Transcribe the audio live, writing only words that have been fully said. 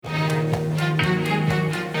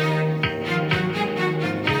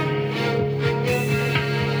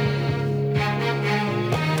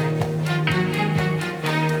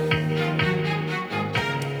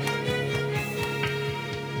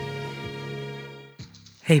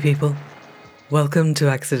Hey people, welcome to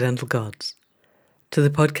Accidental Gods, to the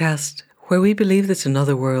podcast where we believe that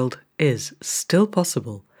another world is still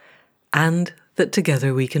possible and that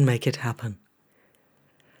together we can make it happen.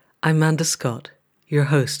 I'm Manda Scott, your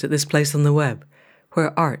host at this place on the web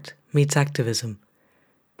where art meets activism,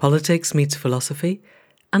 politics meets philosophy,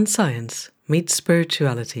 and science meets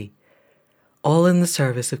spirituality, all in the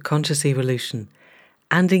service of conscious evolution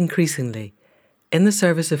and increasingly in the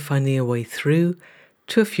service of finding a way through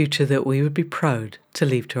to a future that we would be proud to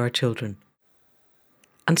leave to our children.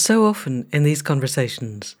 And so often in these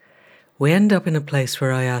conversations, we end up in a place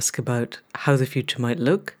where I ask about how the future might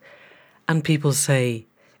look, and people say,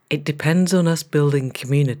 it depends on us building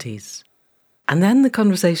communities. And then the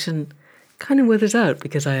conversation kind of withers out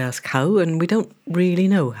because I ask how, and we don't really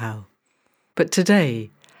know how. But today,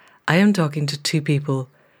 I am talking to two people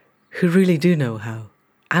who really do know how,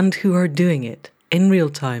 and who are doing it in real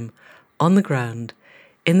time, on the ground,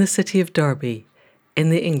 in the city of Derby,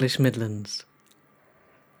 in the English Midlands.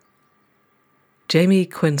 Jamie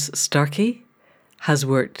Quince Starkey has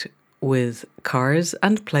worked with cars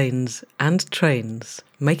and planes and trains,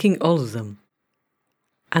 making all of them.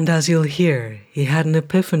 And as you'll hear, he had an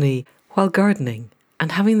epiphany while gardening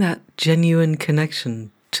and having that genuine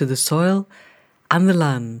connection to the soil and the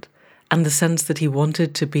land and the sense that he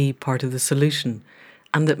wanted to be part of the solution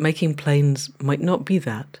and that making planes might not be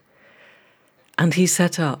that. And he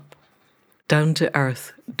set up Down to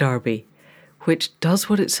Earth Derby, which does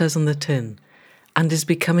what it says on the tin and is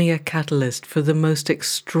becoming a catalyst for the most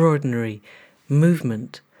extraordinary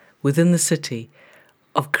movement within the city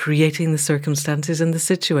of creating the circumstances and the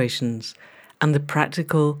situations and the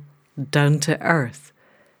practical down-to-earth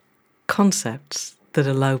concepts that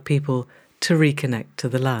allow people to reconnect to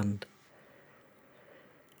the land.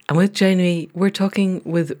 And with Jamie, we're talking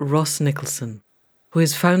with Ross Nicholson, who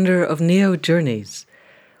is founder of Neo Journeys,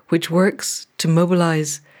 which works to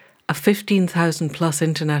mobilise a 15,000 plus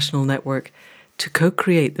international network to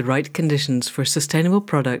co-create the right conditions for sustainable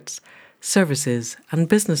products, services and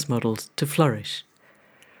business models to flourish.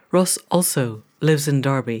 Ross also lives in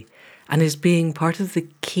Derby and is being part of the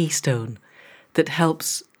keystone that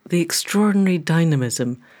helps the extraordinary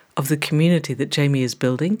dynamism of the community that Jamie is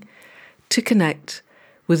building to connect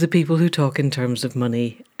with the people who talk in terms of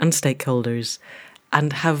money and stakeholders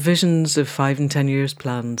and have visions of 5 and 10 years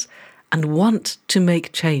plans and want to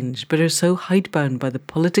make change but are so hidebound by the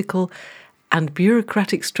political and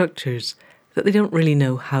bureaucratic structures that they don't really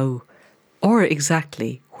know how or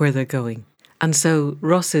exactly where they're going. And so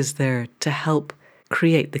Ross is there to help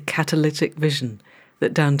create the catalytic vision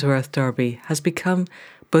that Down to Earth Derby has become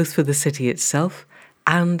both for the city itself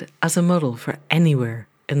and as a model for anywhere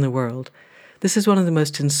in the world. This is one of the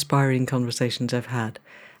most inspiring conversations I've had,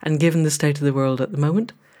 and given the state of the world at the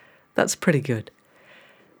moment, that's pretty good.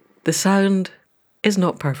 The sound is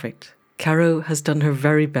not perfect. Caro has done her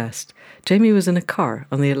very best. Jamie was in a car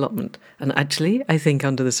on the allotment, and actually, I think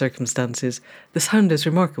under the circumstances, the sound is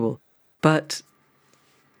remarkable. But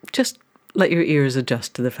just let your ears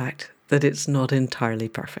adjust to the fact that it's not entirely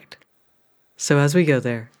perfect. So as we go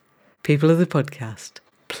there, people of the podcast,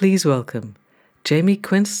 please welcome Jamie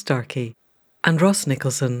Quince Starkey and Ross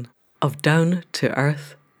Nicholson of Down to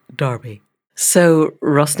Earth Derby. So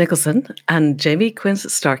Ross Nicholson and Jamie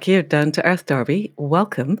Quince Starkey of Down to Earth Derby,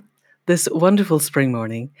 welcome this wonderful spring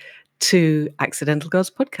morning to Accidental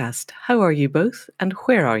Gods podcast. How are you both and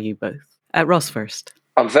where are you both? Ross first.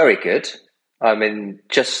 I'm very good. I'm in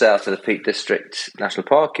just south of the Peak District National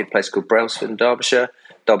Park in a place called Brailsford in Derbyshire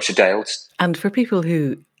Dales. And for people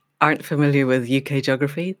who aren't familiar with UK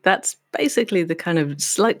geography, that's basically the kind of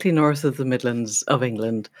slightly north of the Midlands of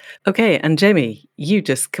England. Okay, and Jamie, you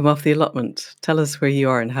just come off the allotment. Tell us where you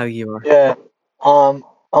are and how you are. Yeah, I'm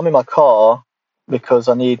in my car because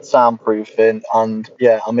I need soundproofing, and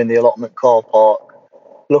yeah, I'm in the allotment car park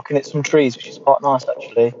looking at some trees, which is quite nice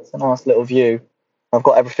actually. It's a nice little view. I've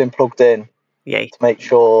got everything plugged in Yay. to make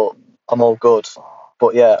sure I'm all good.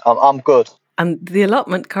 But yeah, I'm good. And the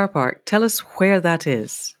allotment car park, tell us where that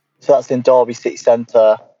is. So that's in Derby city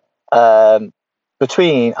centre,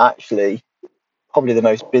 between actually probably the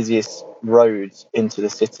most busiest roads into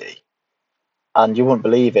the city. And you wouldn't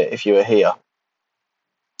believe it if you were here.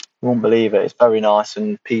 You wouldn't believe it. It's very nice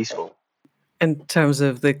and peaceful. In terms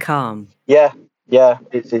of the calm? Yeah,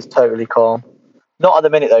 it's totally calm. Not at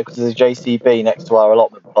the minute though, because there's a JCB next to our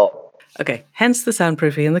allotment plot. Okay, hence the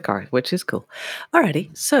soundproofing in the car, which is cool.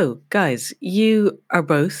 Alrighty, so guys, you are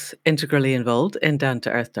both integrally involved in Down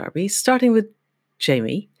to Earth Derby. Starting with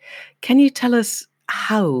Jamie, can you tell us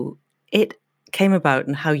how it came about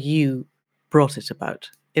and how you brought it about?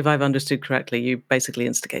 If I've understood correctly, you basically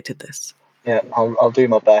instigated this. Yeah, I'll do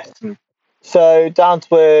my best. So Down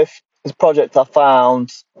to Earth is a project I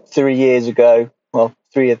found 3 years ago. Well,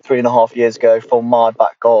 3.5 years ago from my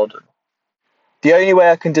back garden. The only way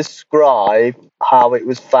I can describe how it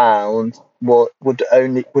was found would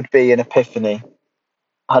be an epiphany.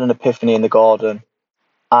 I had an epiphany in the garden,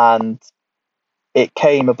 and it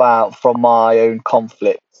came about from my own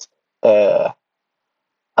conflict.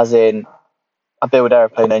 As in, I build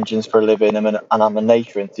airplane engines for a living, and I'm a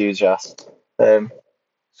nature enthusiast.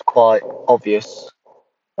 It's quite obvious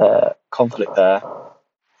conflict there.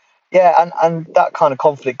 Yeah, and that kind of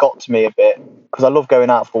conflict got to me a bit because I love going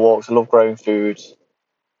out for walks. I love growing foods.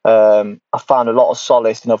 I found a lot of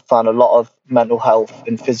solace and I've found a lot of mental health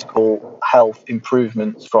and physical health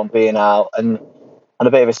improvements from being out, and a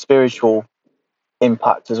bit of a spiritual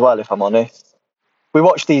impact as well, if I'm honest. We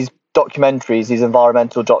watch these documentaries, these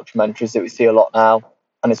environmental documentaries that we see a lot now,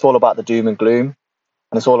 and it's all about the doom and gloom,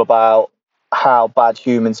 and it's all about how bad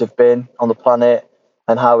humans have been on the planet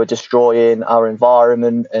and how we're destroying our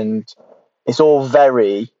environment, and it's all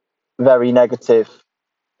very, very negative,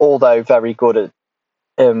 although very good at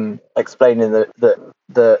explaining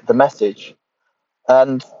the message.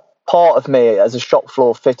 And part of me, as a shop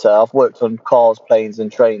floor fitter, I've worked on cars, planes,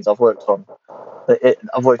 and trains. I've worked on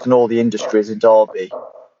all the industries in Derby,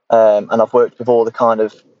 and I've worked with all the kind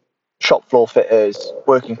of shop floor fitters,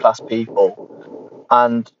 working class people,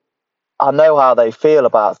 and I know how they feel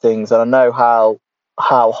about things, and I know how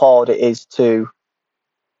hard it is to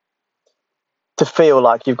feel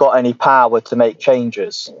like you've got any power to make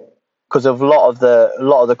changes, because of a lot of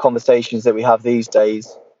the conversations that we have these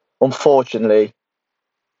days, unfortunately,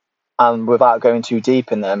 and without going too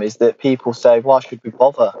deep in them, is that people say, why should we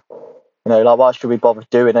bother? Like, why should we bother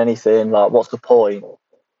doing anything? Like, what's the point?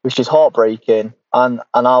 Which is heartbreaking. And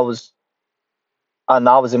I was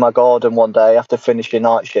in my garden one day after finishing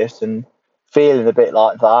night shifts and feeling a bit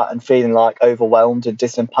like that, and feeling like overwhelmed and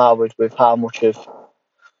disempowered with how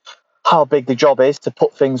big the job is to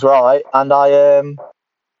put things right. And I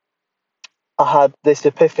had this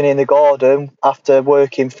epiphany in the garden after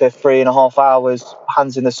working for 3.5 hours,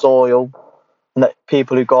 hands in the soil, and that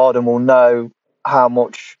people who garden will know how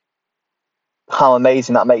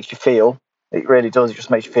amazing that makes you feel. It really does. It just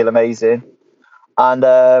makes you feel amazing. And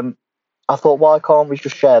I thought, why can't we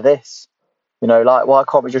just share this? Like, why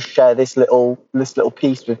can't we just share this little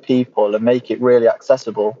piece with people and make it really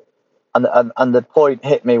accessible? And the point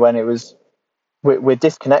hit me when it was, we're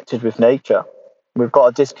disconnected with nature. We've got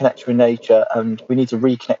to disconnect with nature, and we need to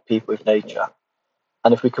reconnect people with nature.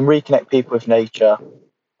 And if we can reconnect people with nature,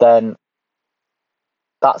 then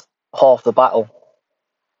that's half the battle.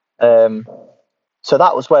 So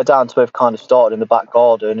that was where Down to Earth kind of started, in the back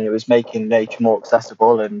garden, and it was making nature more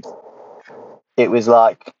accessible. And it was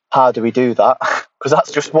like, how do we do that? Because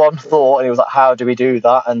that's just one thought, and it was like, how do we do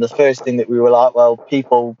that? And the first thing that we were like, well,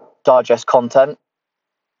 people digest content,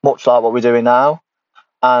 much like what we're doing now.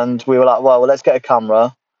 And we were like, well, let's get a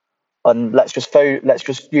camera and let's just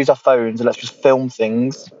use our phones and let's just film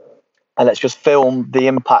things, and let's just film the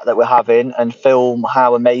impact that we're having and film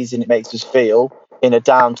how amazing it makes us feel in a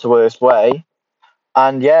down to earth way.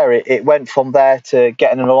 And yeah, it went from there to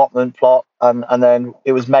getting an allotment plot, and then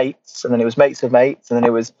it was mates, and then it was mates of mates, and then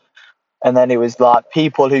it was like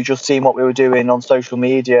people who just seen what we were doing on social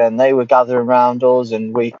media, and they were gathering around us,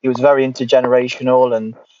 and it was very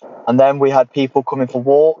intergenerational. And then we had people coming for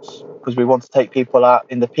walks because we want to take people out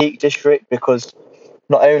in the Peak District, because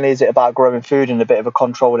not only is it about growing food in a bit of a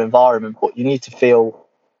controlled environment, but you need to feel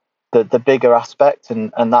the bigger aspect,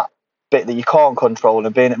 and that bit that you can't control,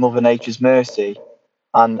 and being at Mother Nature's mercy,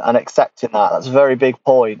 and accepting that. That's a very big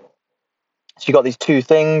point. So you got these two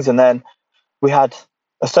things, and then we had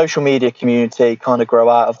a social media community kind of grow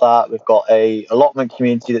out of that. We've got a allotment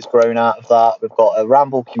community that's grown out of that. We've got a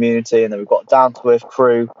ramble community, and then we've got a down to earth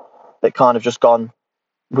crew that kind of just gone,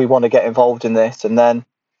 we want to get involved in this. And then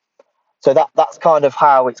so that's kind of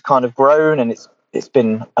how it's kind of grown, and it's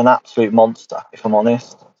been an absolute monster, if I'm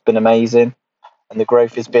honest. It's been amazing, and the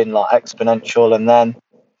growth has been like exponential. And then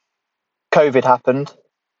COVID happened,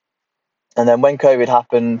 and then when COVID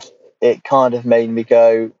happened, it kind of made me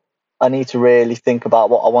go, I need to really think about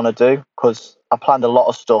what I want to do, because I planned a lot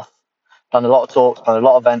of stuff, planned a lot of talks, planned a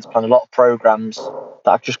lot of events, planned a lot of programs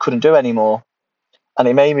that I just couldn't do anymore. And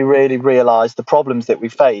it made me really realise the problems that we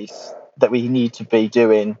face, that we need to be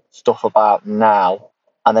doing stuff about now,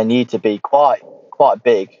 and they need to be quite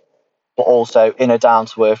big, but also in a down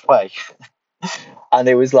to earth way. And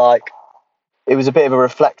it was a bit of a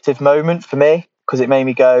reflective moment for me, because it made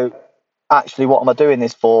me go, actually, what am I doing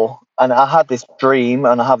this for? And I had this dream,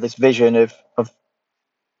 and I have this vision of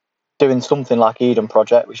doing something like Eden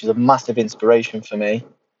Project, which is a massive inspiration for me.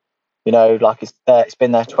 You know, like it's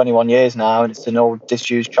been there 21 years now, and it's an old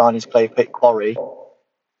disused Chinese clay pit quarry,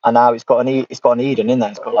 and now it's got an Eden in there.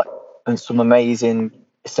 It's got like some amazing.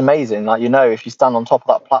 It's amazing. Like, you know, if you stand on top of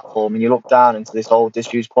that platform and you look down into this old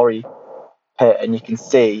disused quarry pit, and you can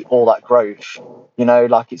see all that growth. You know,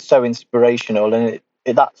 like, it's so inspirational, and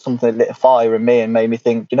that's something that lit a fire in me and made me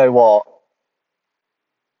think, you know what,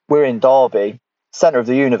 we're in Derby, centre of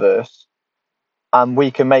the universe, and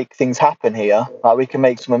we can make things happen here. Like, we can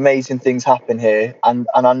make some amazing things happen here. And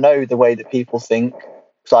I know the way that people think,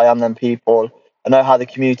 because I am them people. I know how the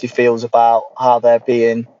community feels about how they're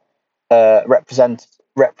being represented,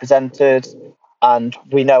 and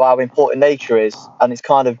we know how important nature is. And it's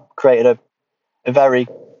kind of created a very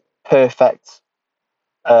perfect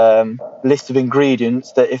list of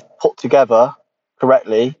ingredients that, if put together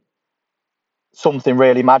correctly, something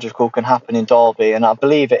really magical can happen in Derby, and I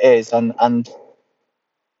believe it is. And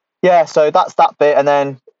yeah, so that's that bit. And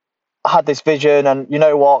then I had this vision, and you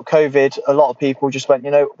know what, COVID, a lot of people just went,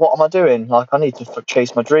 you know, what am I doing? Like, I need to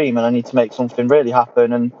chase my dream, and I need to make something really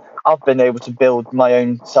happen. And I've been able to build my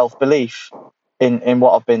own self-belief in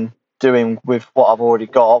what I've been doing with what I've already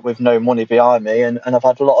got, with no money behind me. And I've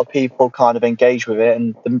had a lot of people kind of engage with it,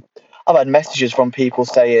 and I've had messages from people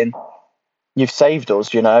saying, you've saved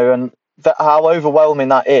us, you know. And how overwhelming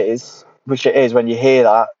that is, which it is when you hear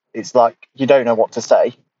that, it's like you don't know what to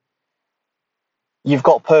say. You've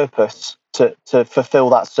got purpose to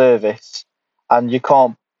fulfill that service, and you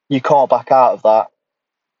can't back out of that.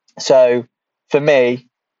 So for me,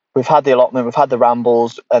 we've had the allotment, we've had the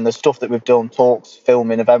rambles, and the stuff that we've done, talks,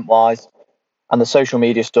 filming, event wise, and the social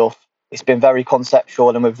media stuff. It's been very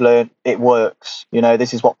conceptual, and we've learned it works. You know,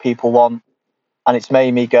 this is what people want. And it's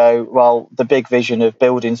made me go, well, the big vision of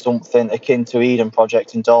building something akin to Eden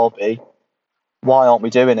Project in Derby, why aren't we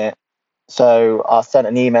doing it? So I sent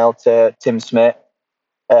an email to Tim Smith,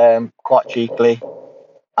 quite cheekily,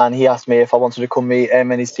 and he asked me if I wanted to come meet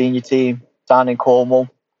him and his senior team down in Cornwall.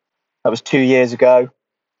 That was 2 years ago.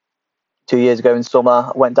 2 years ago in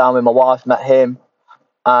summer, I went down with my wife, met him,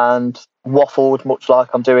 and waffled much like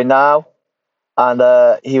I'm doing now.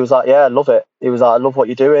 And he was like, yeah, I love it. He was like, I love what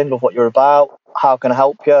you're doing, love what you're about. How can I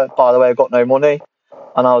help you? By the way, I've got no money.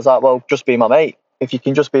 And I was like, well, just be my mate. If you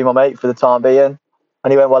can just be my mate for the time being.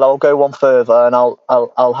 And he went, well, I'll go one further, and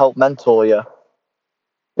I'll help mentor you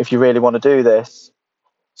if you really want to do this.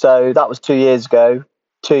 So that was 2 years ago.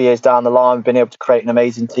 2 years down the line, we've been able to create an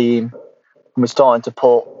amazing team, and we're starting to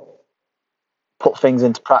put things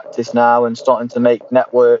into practice now, and starting to make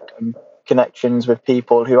network and connections with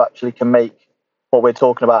people who actually can make what we're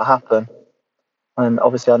talking about happen. And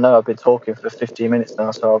obviously, I know I've been talking for 15 minutes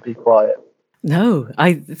now, so I'll be quiet. No,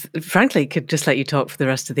 I frankly could just let you talk for the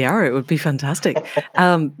rest of the hour. It would be fantastic.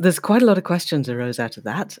 There's quite a lot of questions arose out of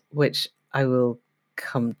that, which I will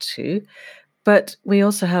come to. But we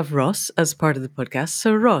also have Ross as part of the podcast.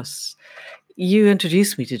 So Ross, you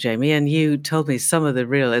introduced me to Jamie, and you told me some of the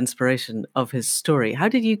real inspiration of his story. How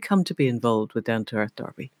did you come to be involved with Down to Earth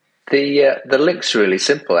Derby? The link's really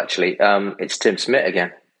simple, actually. It's Tim Smith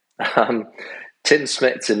again. Tim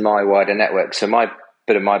Smith's in my wider network. So my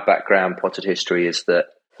bit of my background, potted history, is that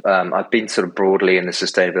I've been sort of broadly in the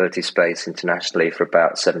sustainability space internationally for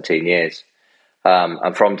about 17 years.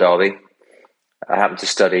 I'm from Derby. I happen to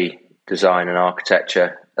study design and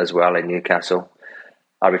architecture as well in Newcastle.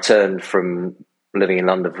 I returned from living in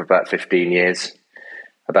London for about 15 years,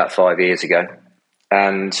 about 5 years ago.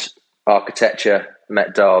 And architecture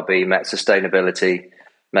met Derby, met sustainability,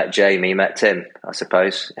 met Jamie, met Tim, I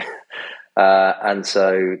suppose. And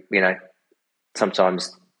so, you know,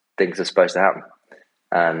 sometimes things are supposed to happen.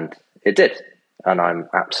 And it did. And I'm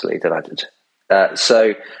absolutely delighted.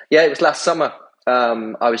 So, yeah, it was last summer.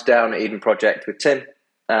 I was down at Eden Project with Tim,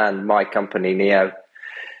 and my company, Neo,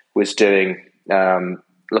 was looking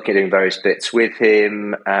at doing various bits with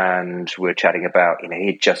him. And we were chatting about, you know,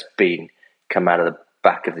 he'd just come out of the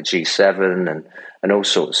back of the G7 and all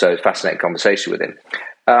sorts. So fascinating conversation with him.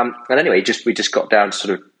 And anyway, we just got down to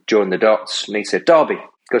sort of join the dots, and he said, Derby,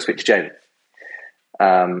 go speak to Jamie.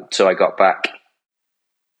 So I got back.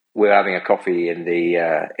 We're having a coffee in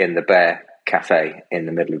the Bear Cafe in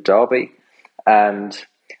the middle of Derby. And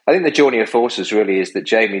I think the journey of forces really is that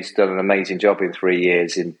Jamie's done an amazing job in 3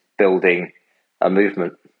 years in building a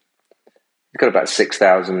movement. He's got about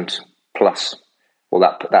 6,000 plus. Well,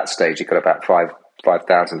 at that stage, he got about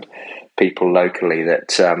 5,000 people locally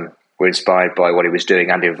that were inspired by what he was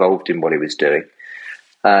doing and involved in what he was doing.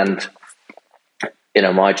 And, you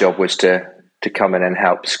know, my job was to come in and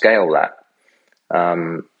help scale that.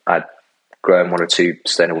 I'd grown one or two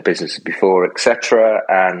sustainable businesses before, etc.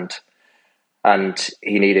 And and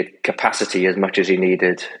he needed capacity as much as he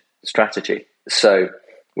needed strategy. So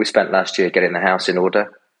we spent last year getting the house in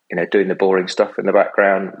order, doing the boring stuff in the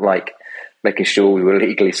background, like making sure we were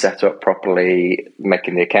legally set up properly,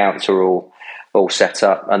 making the accounts are all set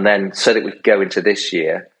up, and then so that we could go into this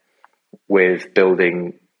year with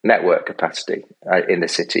building network capacity in the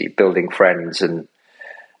city, building friends and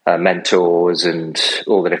mentors and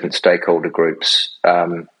all the different stakeholder groups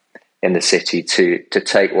in the city to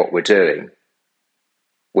take what we're doing,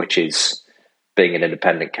 which is being an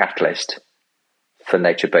independent catalyst for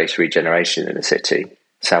nature-based regeneration in the city.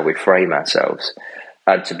 It's how we frame ourselves,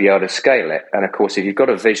 and to be able to scale it. And of course, if you've got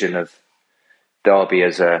a vision of Derby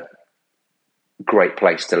as a great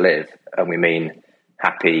place to live, and we mean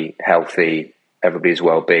happy, healthy, everybody's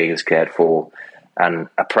well-being is cared for, and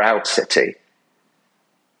a proud city,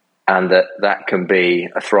 and that can be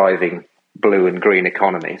a thriving blue and green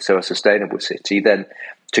economy, so a sustainable city, then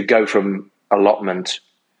to go from allotment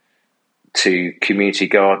to community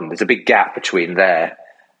garden, there's a big gap between there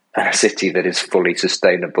and a city that is fully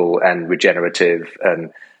sustainable and regenerative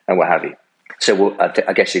and what have you. So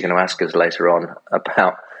I guess you're going to ask us later on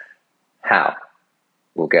about how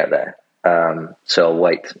we'll get there. So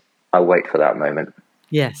I'll wait for that moment.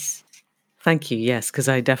 Yes. Thank you. Yes, because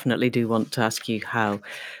I definitely do want to ask you how.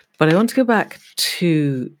 But I want to go back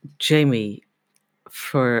to Jamie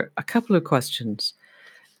for a couple of questions.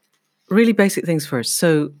 Really basic things first.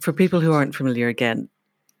 So for people who aren't familiar again,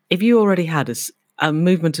 if you already had a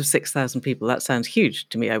movement of 6,000 people, that sounds huge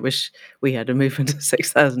to me. I wish we had a movement of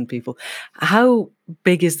 6,000 people. How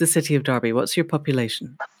big is the city of Derby? What's your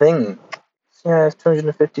population? I think, it's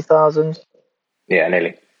 250,000. Yeah,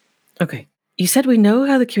 nearly. Okay. You said we know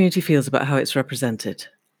how the community feels about how it's represented.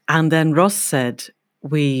 And then Ross said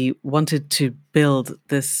we wanted to build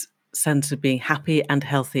this sense of being happy and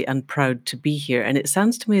healthy and proud to be here. And it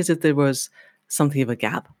sounds to me as if there was something of a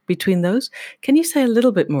gap between those. Can you say a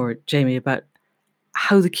little bit more, Jamie, about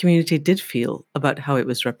how the community did feel about how it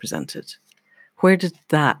was represented? Where did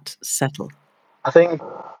that settle? I think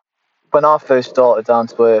when I first started Down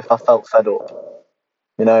to Earth, I felt fed up.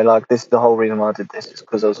 This is the whole reason why I did this, is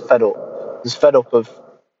because I was fed up. I was fed up of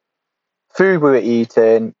food we were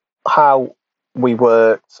eating, how we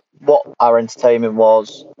worked, what our entertainment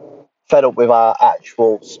was, fed up with our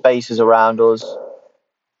actual spaces around us.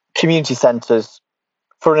 Community centres,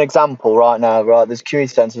 for an example, right now, there's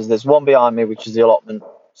community centres. There's one behind me, which is the allotment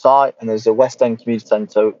site, and there's a West End Community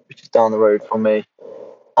Centre, which is down the road from me.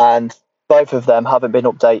 And both of them haven't been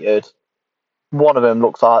updated. One of them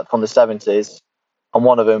looks like from the 70s, and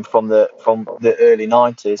one of them from the early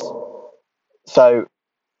 90s. So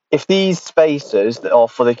if these spaces that are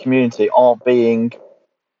for the community aren't being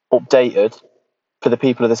updated for the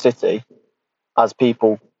people of the city as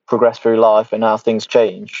people progress through life and how things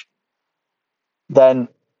change, then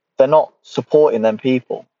they're not supporting them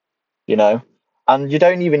people, And you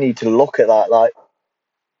don't even need to look at that. Like,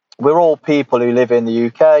 we're all people who live in the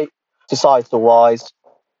UK, societal-wise.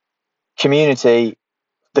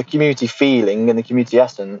 The community feeling and the community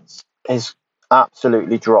essence is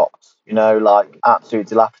absolutely dropped, absolutely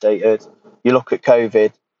dilapidated. You look at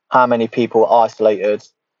COVID, how many people are isolated.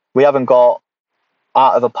 We haven't got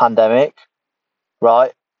out of a pandemic,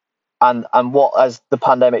 right? And what has the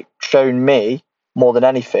pandemic shown me more than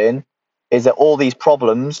anything is that all these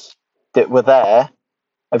problems that were there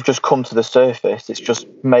have just come to the surface. It's just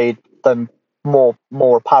made them more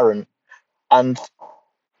apparent. And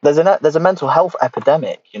there's a mental health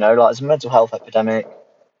epidemic, there's a mental health epidemic.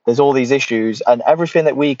 There's all these issues, and everything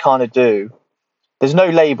that we kind of do, there's no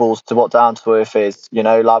labels to what Down to Earth is, we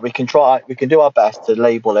can do our best to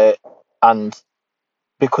label it, and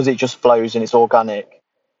because it just flows and it's organic,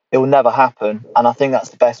 it will never happen. And I think that's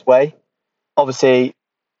the best way. Obviously,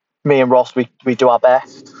 me and Ross, we do our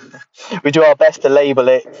best. We do our best to label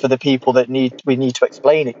it for the people that we need to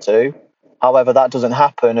explain it to. However, that doesn't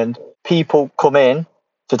happen, and people come in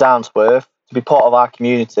to Down to Earth to be part of our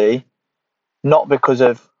community, not because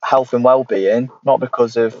of health and well-being, not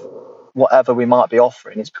because of whatever we might be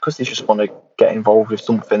offering. It's because they just want to get involved with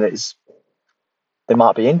something that they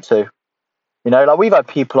might be into. We've had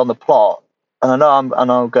people on the plot, and I know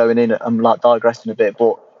I'm going in, I'm like digressing a bit,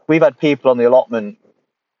 but we've had people on the allotment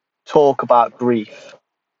talk about grief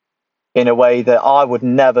in a way that I would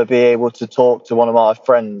never be able to talk to one of my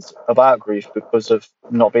friends about grief, because of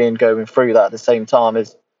not going through that at the same time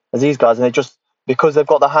as these guys. And they just, because they've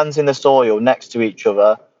got their hands in the soil next to each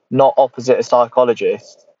other, not opposite a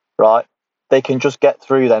psychologist, right? They can just get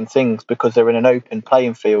through them things because they're in an open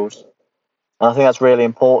playing field. And I think that's really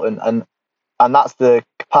important. And that's the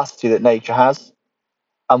capacity that nature has.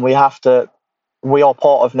 And we have to we are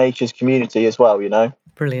part of nature's community as well, you know?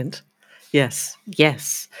 Brilliant. Yes.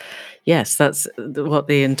 That's what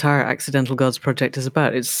the entire Accidental Gods project is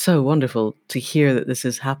about. It's so wonderful to hear that this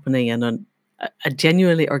is happening and on a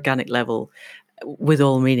genuinely organic level, with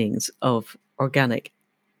all meanings of organic.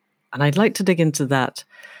 And I'd like to dig into that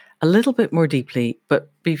a little bit more deeply. But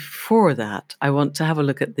before that, I want to have a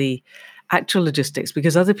look at the actual logistics,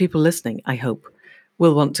 because other people listening, I hope,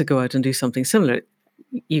 will want to go out and do something similar.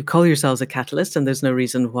 You call yourselves a catalyst, and there's no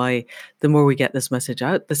reason why the more we get this message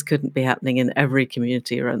out, this couldn't be happening in every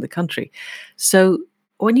community around the country. So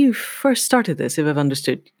when you first started this, if I've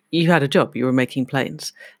understood, you had a job, you were making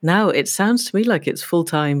planes. Now it sounds to me like it's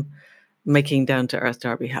full-time making Down to Earth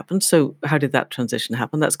Derby happen. So how did that transition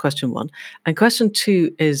happen? That's question one. And question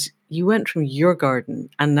two is, you went from your garden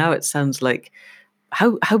and now it sounds like,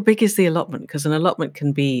 how big is the allotment? Because an allotment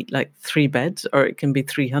can be like 3 beds or it can be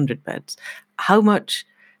 300 beds. How much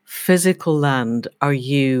physical land are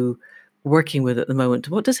you working with at the moment?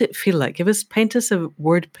 What does it feel like? Paint us a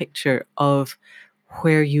word picture of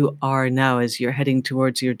where you are now as you're heading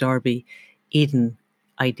towards your Derby Eden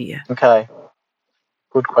idea. Okay.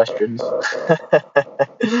 Good questions.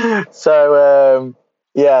 So,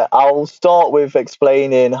 yeah, I'll start with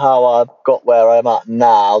explaining how I got where I'm at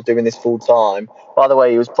now, doing this full time. By the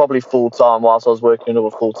way, it was probably full time whilst I was working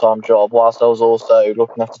another full time job, whilst I was also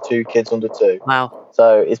looking after 2 kids under 2. Wow.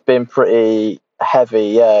 So it's been pretty heavy.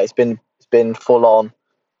 Yeah, it's been full on.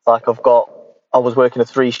 Like I was working a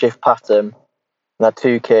 3-shift pattern and I had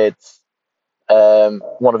 2 kids.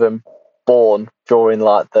 One of them born during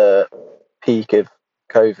like the peak of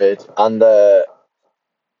COVID, and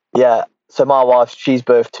so my wife, she's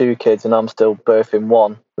birthed 2 kids and I'm still birthing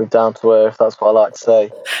 1 with Down to Earth. That's what I like to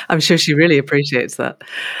say. I'm sure she really appreciates that.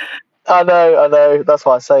 I know, that's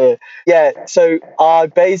why I say it. Yeah, so I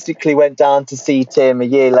basically went down to see Tim a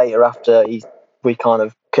year later after we kind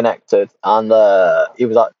of connected, and he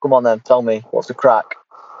was like, come on then, tell me what's the crack.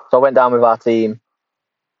 So I went down with our team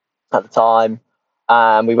at the time,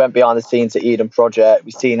 and we went behind the scenes at Eden Project.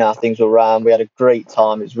 We seen how things were ran. We had a great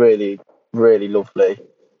time. It was really, really lovely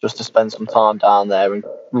just to spend some time down there and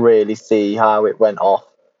really see how it went off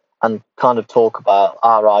and kind of talk about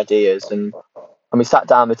our ideas. And we sat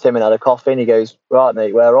down with Tim and had a coffee, and he goes, right,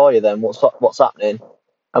 mate, where are you then? What's happening?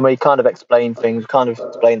 And we kind of explained things, kind of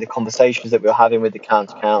explained the conversations that we were having with the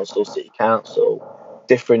county council, city council,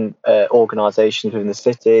 different organisations within the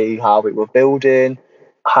city, how we were building,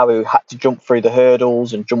 how we had to jump through the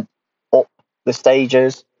hurdles and jump up the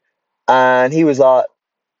stages. And he was like,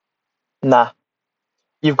 nah,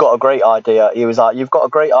 you've got a great idea. He was like, you've got a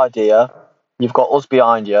great idea. You've got us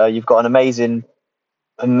behind you. You've got an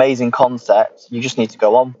amazing concept. You just need to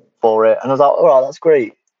go on for it. And I was like, all right, that's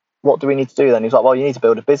great. What do we need to do then? He was like, well, you need to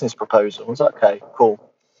build a business proposal. I was like, okay, cool.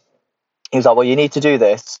 He was like, well, you need to do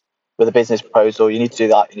this with a business proposal. You need to do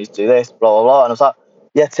that. You need to do this, blah, blah, blah. And I was like,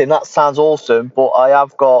 yeah, Tim, that sounds awesome, but I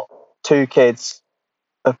have got 2 kids,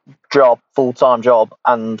 a job, full-time job,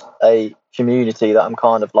 and a community that I'm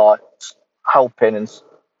kind of like helping and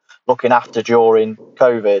looking after during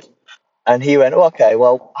COVID. And he went, oh, okay,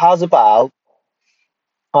 well, how's about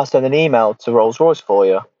I send an email to Rolls-Royce for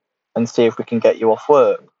you and see if we can get you off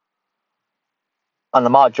work? And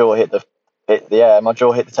my jaw hit the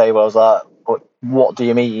table. I was like, what do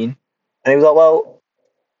you mean? And he was like, well,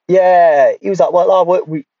 yeah. He was like, well,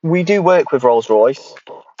 we do work with Rolls-Royce,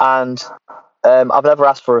 and I've never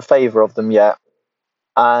asked for a favour of them yet.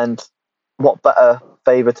 And what better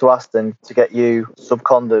favour to ask than to get you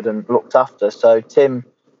subconded and looked after? So Tim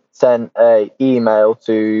sent a email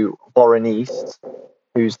to Warren East,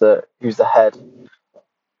 who's the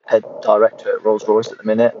head director at Rolls-Royce at the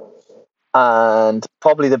minute. And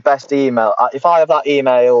probably the best email, if I have that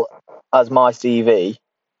email as my CV,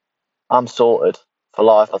 I'm sorted for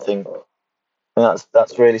life, I think. And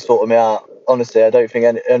that's really sorted me out. Honestly, I don't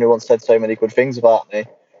think anyone said so many good things about me.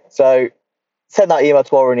 So sent that email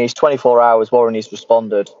to Warren East, 24 hours, Warren East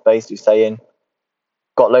responded, basically saying,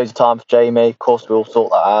 got loads of time for Jamie, of course we'll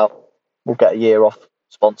sort that out. We'll get a year off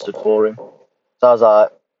sponsored for him. So I was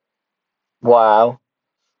like, wow.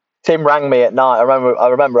 Tim rang me at night. I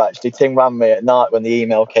remember actually, Tim rang me at night when the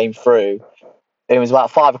email came through. It was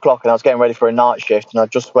about 5 o'clock and I was getting ready for a night shift, and I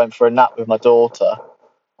just went for a nap with my daughter.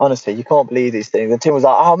 Honestly, you can't believe these things. And Tim was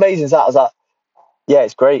like, how amazing is that? I was like, yeah,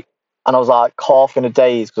 it's great. And I was like half in a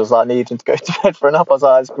daze because I was like needing to go to bed for a nap. I was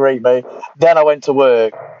like, it's great, mate. Then I went to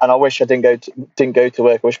work, and I wish I didn't go to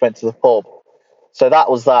work. I wish I went to the pub. So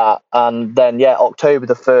that was that. And then, October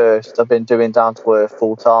the 1st, I've been doing Down to Earth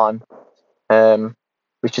full time.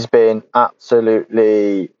 Which has been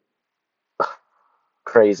absolutely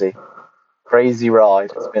crazy. crazy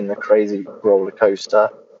ride. It's been a crazy roller coaster.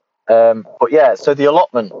 But yeah, so the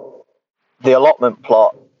allotment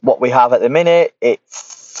plot, what we have at the minute,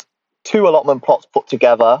 it's 2 allotment plots put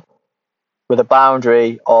together with a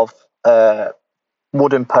boundary of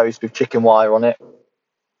wooden posts with chicken wire on it,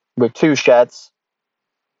 with 2 sheds.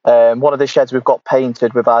 One of the sheds we've got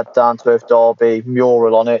painted with our Down to Earth Derby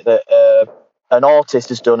mural on it that an artist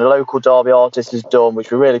has done, a local Derby artist has done, which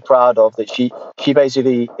we're really proud of. That she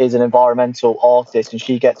basically is an environmental artist, and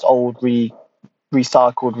she gets old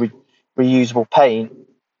recycled reusable paint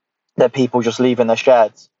that people just leave in their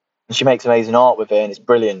sheds, and she makes amazing art with it, and it's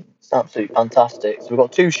brilliant. It's absolutely fantastic. So we've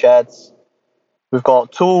got 2 sheds. We've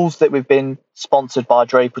got tools that we've been sponsored by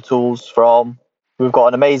Draper Tools from. We've got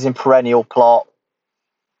an amazing perennial plot.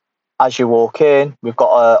 As you walk in, we've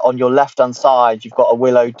got on your left-hand side, you've got a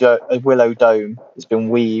willow dome that's been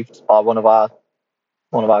weaved by one of our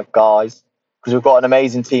guys, because we've got an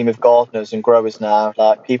amazing team of gardeners and growers now,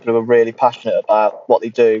 like people who are really passionate about what they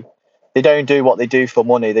do. They don't do what they do for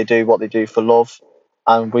money, they do what they do for love.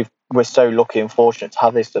 And we're so lucky and fortunate to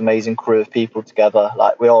have this amazing crew of people together.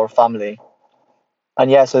 Like, we are a family. And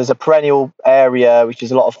yeah, so there's a perennial area which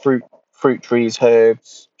is a lot of fruit trees,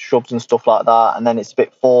 herbs, shrubs and stuff like that, and then it's a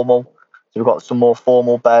bit formal. So we've got some more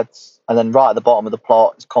formal beds, and then right at the bottom of the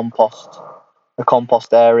plot is the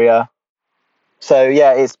compost area. So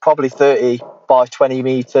yeah, it's probably 30 by 20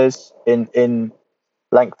 meters in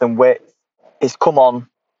length and width. It's come on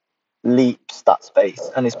leaps, that space,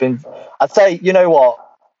 and it's been, I'd say, you know what,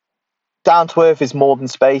 Down to Earth is more than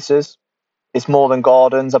spaces. It's more than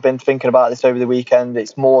gardens. I've been thinking about this over the weekend.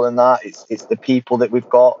 It's more than that. It's the people that we've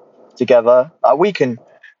got together. We can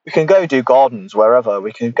go do gardens wherever.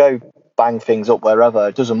 We can go bang things up wherever.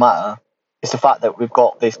 It doesn't matter. It's the fact that we've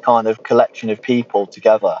got this kind of collection of people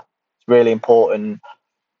together. It's really important.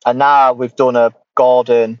 And now we've done a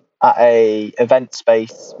garden at a event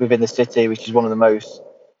space within the city, which is one of the most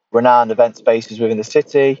renowned event spaces within the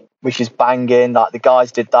city, which is banging. Like, the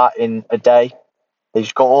guys did that in a day. They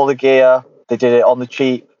just got all the gear. They did it on the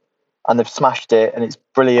cheap, and they've smashed it, and it's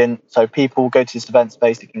brilliant. So people go to this event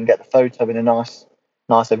space, they can get the photo in a nice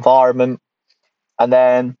environment. And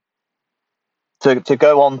then to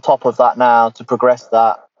go on top of that now, to progress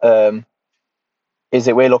that, is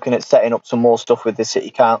that we're looking at setting up some more stuff with the city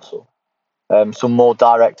council, some more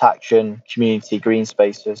direct action community green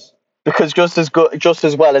spaces. Because just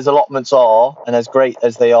as well as allotments are, and as great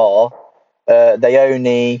as they are,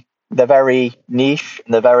 they're very niche,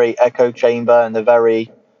 and they're very echo chamber, and they're very,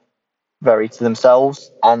 very to themselves.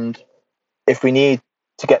 And if we need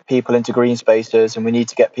to get people into green spaces, and we need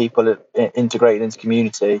to get people integrated into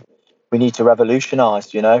community, we need to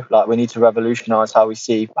revolutionise, like, we need to revolutionise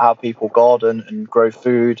how people garden and grow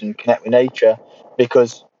food and connect with nature.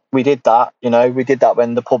 Because we did that,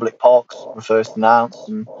 when the public parks were first announced,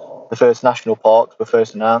 and the first national parks were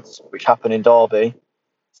first announced, which happened in Derby.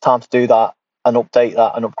 It's time to do that and update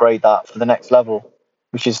that and upgrade that for the next level,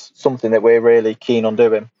 which is something that we're really keen on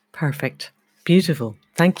doing. Perfect. Beautiful.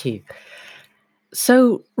 Thank you.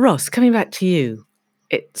 So, Ross, coming back to you,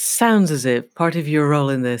 it sounds as if part of your role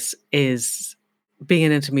in this is being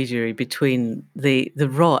an intermediary between the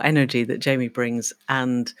raw energy that Jamie brings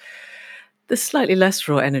and the slightly less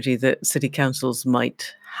raw energy that city councils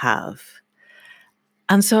might have.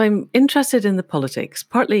 And so I'm interested in the politics.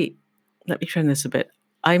 Partly, let me train this a bit.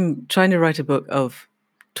 I'm trying to write a book of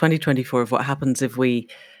 2024 of what happens if we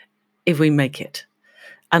make it.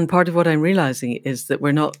 And part of what I'm realizing is that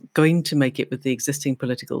we're not going to make it with the existing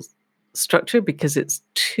political structure because it's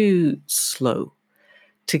too slow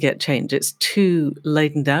to get change. It's too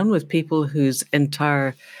laden down with people whose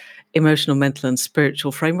entire emotional, mental, and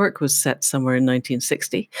spiritual framework was set somewhere in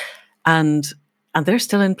 1960. And they're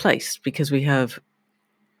still in place because we have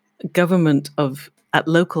government at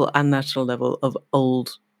local and national level of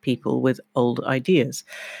old people with old ideas.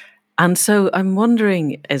 And so I'm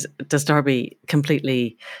wondering, does Derby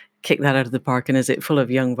completely kick that out of the park, and is it full of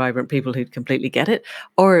young, vibrant people who completely get it?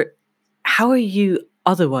 Or how are you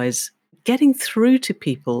otherwise getting through to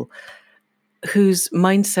people whose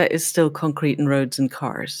mindset is still concrete and roads and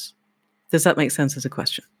cars? Does that make sense as a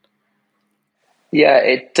question? Yeah,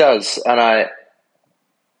 it does.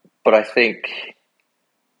 But I think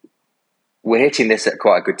we're hitting this at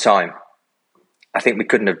quite a good time. I think we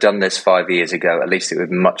couldn't have done this 5 years ago. At least it would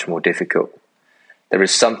be much more difficult. There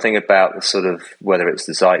is something about the sort of, whether it's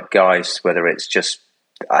the zeitgeist, whether it's just,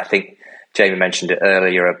 I think Jamie mentioned it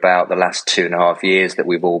earlier about the last 2.5 years that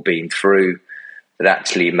we've all been through, that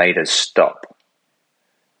actually made us stop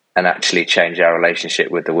and actually change our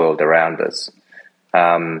relationship with the world around us.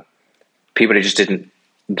 People who just didn't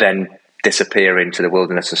then disappear into the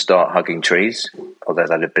wilderness and start hugging trees, although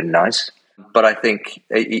that'd have been nice. But I think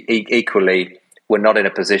equally, we're not in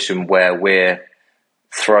a position where we're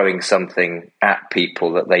throwing something at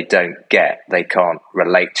people that they don't get, they can't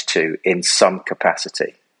relate to in some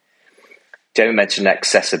capacity. Jamie mentioned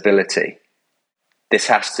accessibility. This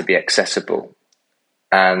has to be accessible.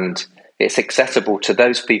 And it's accessible to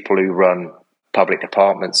those people who run public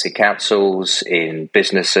departments in councils, in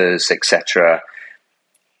businesses, etc.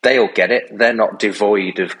 They all get it. They're not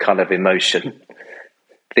devoid of kind of emotion.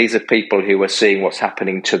 These are people who are seeing what's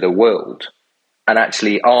happening to the world and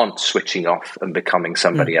actually aren't switching off and becoming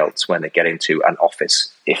somebody else when they get into an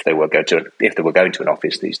office, if they were going to an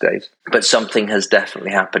office these days. But something has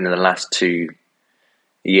definitely happened in the last 2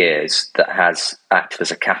 years that has acted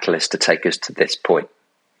as a catalyst to take us to this point,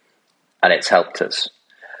 and it's helped us.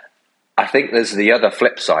 I think there's the other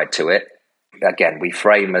flip side to it. Again, we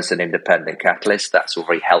frame as an independent catalyst. That's all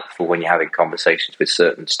very helpful when you're having conversations with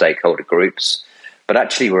certain stakeholder groups, but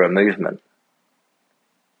actually we're a movement.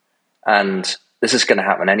 And this is going to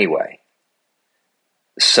happen anyway.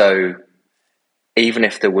 So even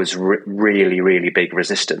if there was really, really big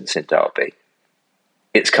resistance in Derby,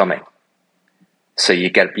 it's coming. So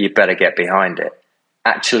you better get behind it.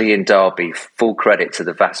 Actually, in Derby, full credit to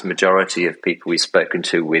the vast majority of people we've spoken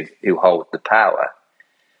to who hold the power.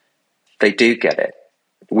 They do get it.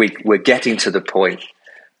 We're getting to the point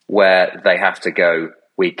where they have to go,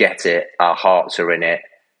 we get it, our hearts are in it,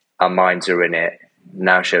 our minds are in it,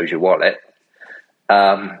 now shows your wallet.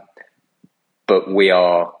 But we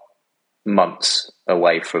are months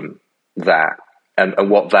away from that. And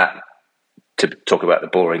what that, to talk about the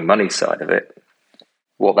boring money side of it,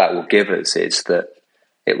 what that will give us is that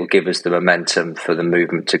it will give us the momentum for the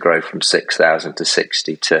movement to grow from 6,000 to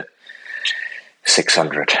 60 to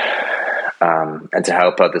 600, and to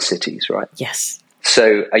help other cities, right? Yes.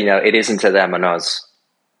 So, it isn't to them and us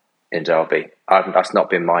in Derby. That's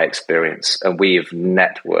not been my experience. And we have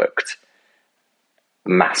networked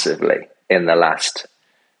massively in the last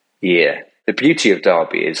year. The beauty of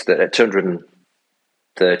Derby is that at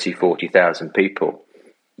 230, 40,000 people,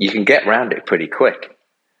 you can get around it pretty quick.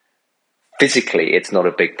 Physically, it's not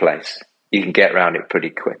a big place. You can get around it pretty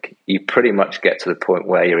quick. You pretty much get to the point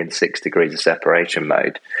where you're in 6 degrees of separation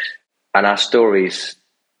mode. And our story's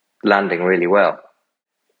landing really well.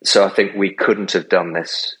 So I think we couldn't have done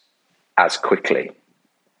this as quickly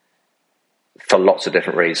for lots of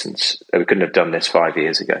different reasons. We couldn't have done this 5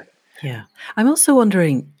 years ago. Yeah. I'm also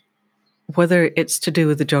wondering whether it's to do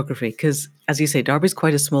with the geography, because as you say, Derby's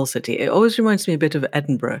quite a small city. It always reminds me a bit of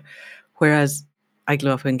Edinburgh, whereas I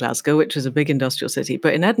grew up in Glasgow, which is a big industrial city.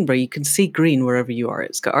 But in Edinburgh, you can see green wherever you are.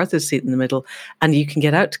 It's got Arthur's Seat in the middle, and you can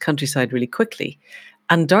get out to countryside really quickly.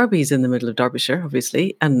 And Derby's in the middle of Derbyshire,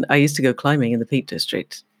 obviously. And I used to go climbing in the Peak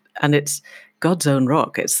District. And it's God's own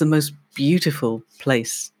rock. It's the most beautiful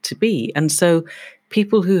place to be. And so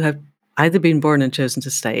people who have either been born and chosen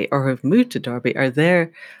to stay or have moved to Derby are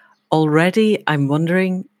there already, I'm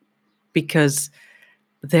wondering, because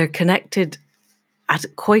they're connected at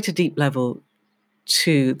quite a deep level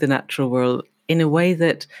to the natural world in a way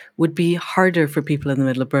that would be harder for people in the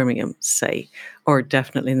middle of Birmingham, say, or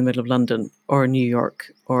definitely in the middle of London or New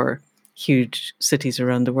York or huge cities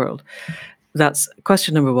around the world. That's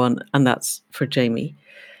question number one, and that's for Jamie.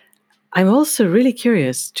 I'm also really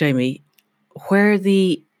curious, Jamie, where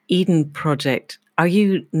the Eden Project, are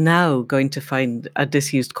you now going to find a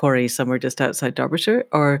disused quarry somewhere just outside Derbyshire?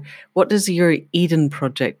 Or what does your Eden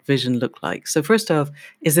Project vision look like? So first off,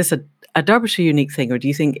 is this a Derbyshire unique thing, or do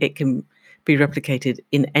you think it can be replicated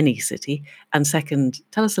in any city? And second,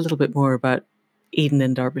 tell us a little bit more about Eden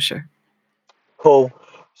in Derbyshire. Cool.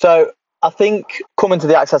 So I think coming to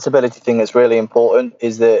the accessibility thing that's really important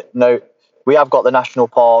is that we have got the national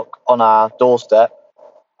park on our doorstep,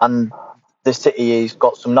 and the city's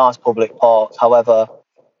got some nice public parks. However,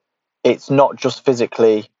 it's not just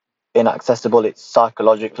physically inaccessible, it's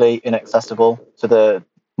psychologically inaccessible to the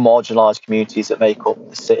marginalised communities that make up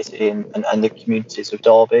the city and the communities of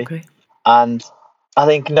Derby. Okay. And I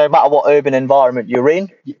think no matter what urban environment you're in,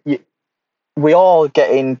 we are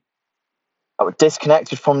getting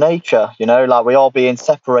disconnected from nature, like we are being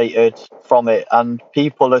separated from it, and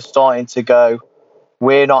people are starting to go,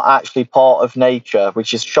 we're not actually part of nature,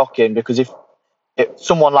 which is shocking, because if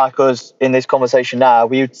someone like us in this conversation now,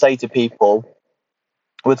 we would say to people,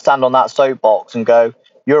 would stand on that soapbox and go,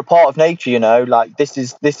 you're a part of nature, like this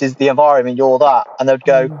is the environment, you're that, and they'd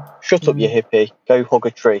go, shut up, you hippie, go hug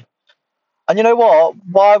a tree. And you know what?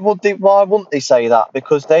 Why wouldn't they say that?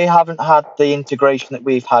 Because they haven't had the integration that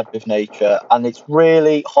we've had with nature, and it's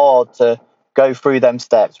really hard to go through them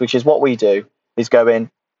steps, which is what we do, is go in,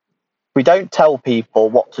 We don't tell people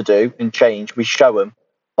what to do and change. We show them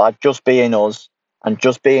by just being us and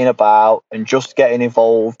just being about and just getting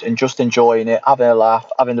involved and just enjoying it, having a laugh,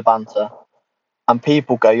 having the banter. And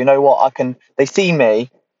people go, you know what, they see me,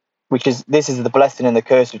 this is the blessing and the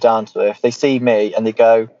curse of Down to Earth. They see me and they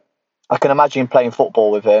go, I can imagine playing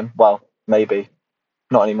football with him. Well, maybe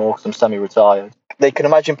not anymore because I'm semi-retired. They can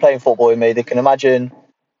imagine playing football with me. They can imagine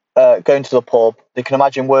going to the pub. They can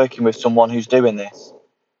imagine working with someone who's doing this.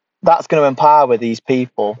 That's going to empower these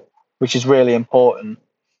people, which is really important.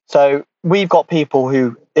 So we've got people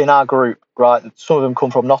who in our group, right? Some of them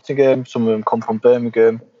come from Nottingham, some of them come from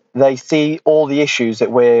Birmingham. They see all the issues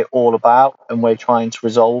that we're all about and we're trying to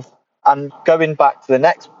resolve. And going back to the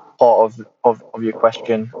next part of your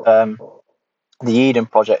question, the Eden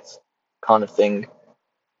project kind of thing,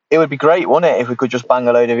 it would be great, wouldn't it, if we could just bang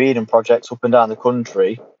a load of Eden projects up and down the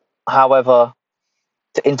country. However,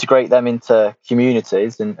 to integrate them into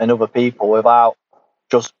communities and other people without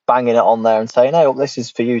just banging it on there and saying, hey, this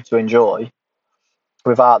is for you to enjoy,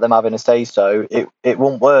 without them having a say so, it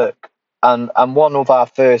won't work. And one of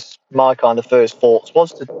my kind of first thoughts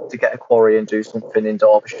was to get a quarry and do something in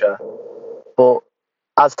Derbyshire. But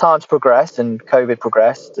as time's progressed and COVID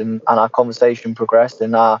progressed and our conversation progressed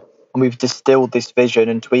and we've distilled this vision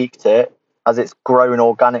and tweaked it as it's grown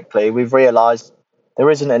organically, we've realised there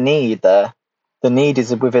isn't a need there. The need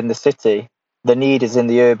is within the city. The need is in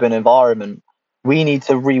the urban environment. We need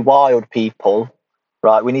to rewild people,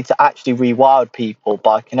 right? We need to actually rewild people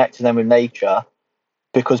by connecting them with nature,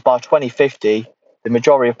 because by 2050, the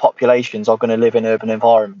majority of populations are going to live in urban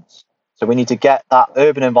environments. So we need to get that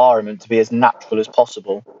urban environment to be as natural as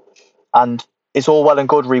possible. And it's all well and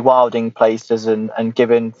good rewilding places and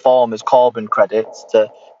giving farmers carbon credits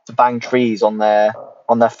to bang trees on their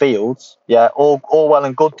fields. Yeah, all well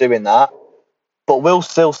and good doing that. But we'll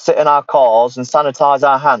still sit in our cars and sanitize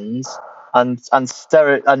our hands and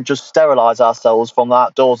just sterilize ourselves from the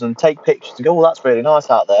outdoors and take pictures and go, oh, that's really nice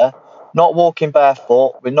out there. Not walking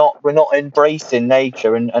barefoot. We're not embracing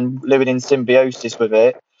nature and living in symbiosis with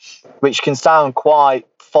it, which can sound quite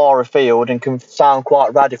far afield and can sound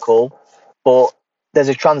quite radical, but there's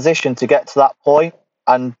a transition to get to that point,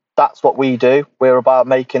 and that's what we do. We're about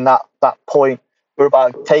making that point. We're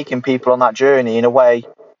about taking people on that journey in a way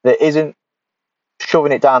that isn't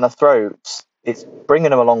shoving it down their throats. It's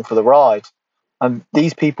bringing them along for the ride, and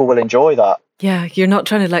these people will enjoy that. Yeah, you're not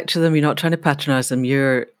trying to lecture them. You're not trying to patronize them.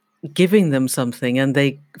 You're giving them something, and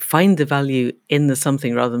they find the value in the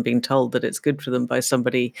something rather than being told that it's good for them by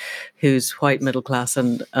somebody who's white, middle class,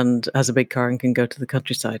 and has a big car and can go to the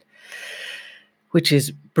countryside, which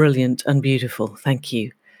is brilliant and beautiful. Thank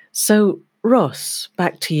you. So, Ross,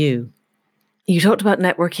 back to you. You talked about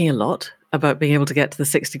networking a lot, about being able to get to the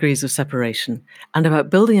 6 degrees of separation, and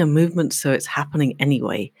about building a movement so it's happening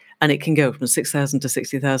anyway. And it can go from 6,000 to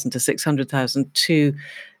 60,000 to 600,000 to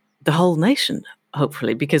the whole nation,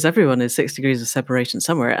 hopefully, because everyone is 6 degrees of separation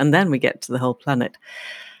somewhere, and then we get to the whole planet.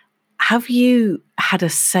 Have you had a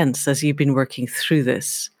sense, as you've been working through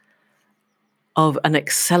this, of an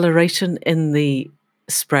acceleration in the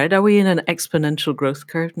spread? Are we in an exponential growth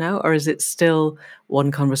curve now, or is it still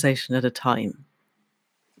one conversation at a time?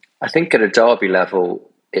 I think at a Derby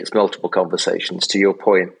level, it's multiple conversations. To your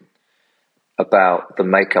point about the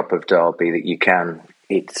makeup of Derby, that you can,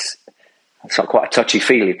 it's not quite a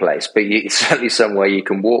touchy-feely place, but it's certainly somewhere you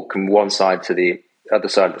can walk from one side to the other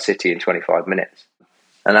side of the city in 25 minutes.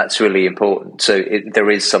 And that's really important. So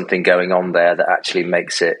there is something going on there that actually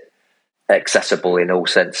makes it accessible in all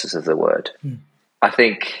senses of the word. I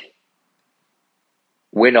think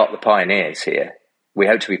we're not the pioneers here. We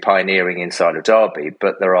hope to be pioneering inside of Derby,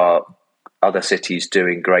 but there are other cities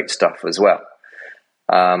doing great stuff as well.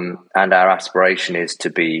 And our aspiration is to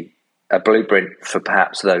be a blueprint for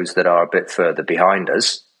perhaps those that are a bit further behind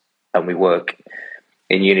us, and we work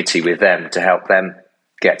in unity with them to help them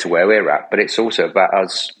get to where we're at. But it's also about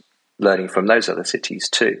us learning from those other cities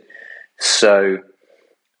too. So,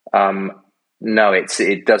 no,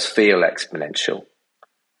 it does feel exponential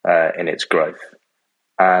in its growth,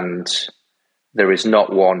 and there is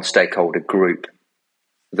not one stakeholder group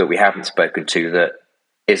that we haven't spoken to that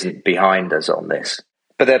isn't behind us on this.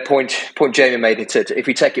 But the point Jamie made, if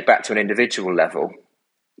we take it back to an individual level,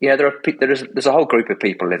 there's a whole group of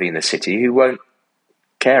people living in the city who won't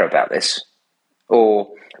care about this,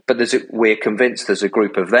 but we're convinced there's a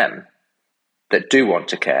group of them that do want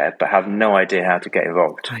to care but have no idea how to get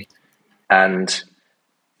involved. Right. And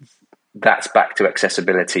that's back to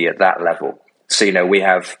accessibility at that level. So, we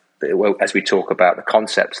have, as we talk about the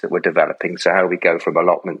concepts that we're developing, so how we go from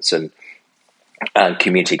allotments and and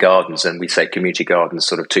community gardens. And we say community gardens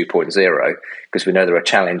sort of 2.0 because we know there are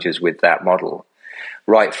challenges with that model,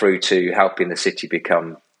 right through to helping the city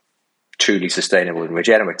become truly sustainable and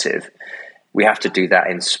regenerative. We have to do that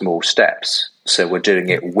in small steps. So we're doing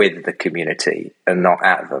it with the community and not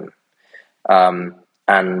at them.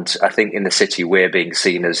 And I think in the city, we're being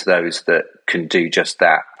seen as those that can do just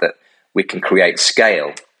that, that we can create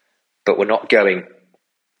scale, but we're not going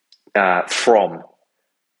from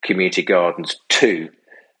community gardens to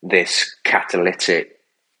this catalytic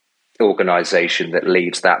organisation that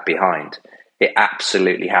leaves that behind. It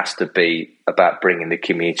absolutely has to be about bringing the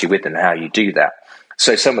community with and how you do that.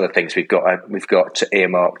 So some of the things we've got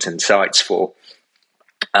earmarked and sites for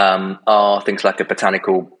are things like a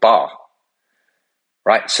botanical bar,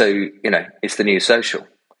 right? So, it's the new social.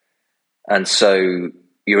 And so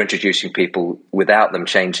you're introducing people without them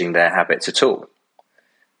changing their habits at all.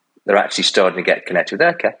 They're actually starting to get connected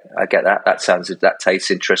with, okay, I get that. That tastes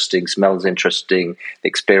interesting, smells interesting, the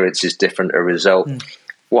experience is different, a result.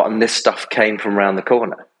 What, and this stuff came from around the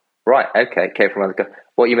corner. Right, okay, it came from around the corner.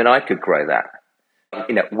 What, you mean I could grow that?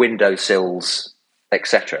 Windowsills,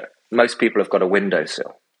 etc. Most people have got a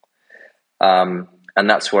windowsill. And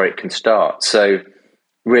that's where it can start. So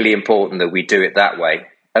really important that we do it that way.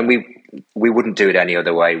 And we wouldn't do it any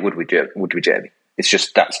other way, would we, Jamie? That's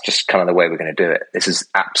just kind of the way we're going to do it. This is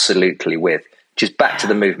absolutely just back to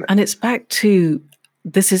the movement. And it's back to,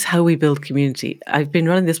 this is how we build community. I've been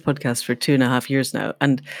running this podcast for 2.5 years now.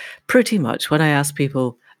 And pretty much when I ask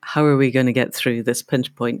people, how are we going to get through this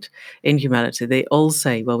pinch point in humanity? They all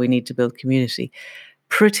say, well, we need to build community.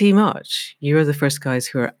 Pretty much, you're the first guys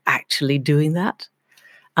who are actually doing that.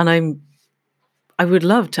 And I would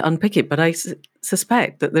love to unpick it, but I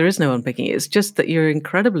suspect that there is no unpicking it. It's just that you're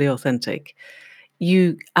incredibly authentic.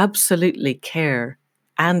 You absolutely care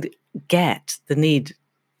and get the need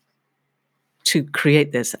to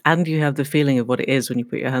create this. And you have the feeling of what it is when you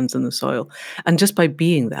put your hands in the soil. And just by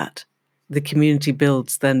being that, the community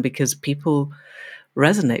builds then because people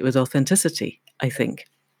resonate with authenticity, I think.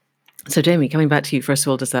 So Jamie, coming back to you, first of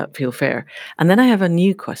all, does that feel fair? And then I have a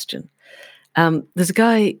new question. There's a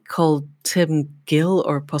guy called Tim Gill,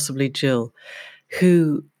 or possibly Jill,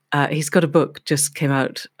 who he's got a book just came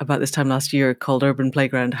out about this time last year called Urban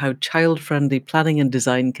Playground, How Child-Friendly Planning and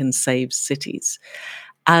Design Can Save Cities.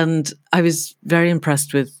 And I was very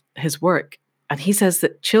impressed with his work. And he says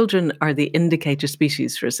that children are the indicator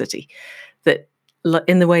species for a city, that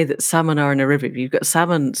in the way that salmon are in a river. If you've got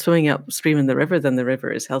salmon swimming upstream in the river, then the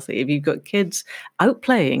river is healthy. If you've got kids out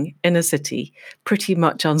playing in a city, pretty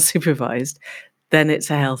much unsupervised, then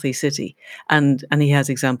it's a healthy city. And he has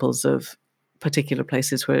examples of particular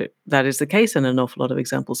places where that is the case and an awful lot of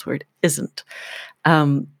examples where it isn't.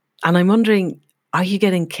 And I'm wondering, are you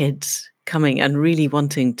getting kids coming and really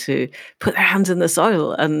wanting to put their hands in the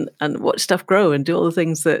soil and watch stuff grow and do all the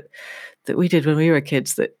things that we did when we were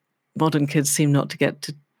kids that modern kids seem not to get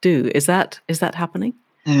to do? Is that happening?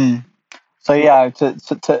 So yeah,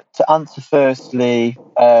 to answer firstly,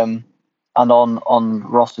 and on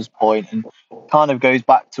Ross's point, and kind of goes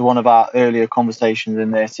back to one of our earlier conversations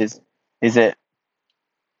in this, is it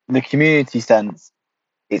the community sense?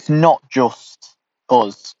 It's not just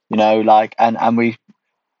us, and we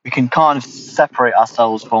can kind of separate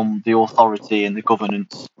ourselves from the authority and the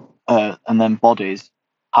governance and then bodies.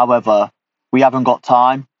 However, we haven't got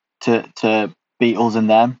time to beat us and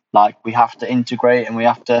them. We have to integrate, and we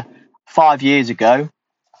have to. 5 years ago,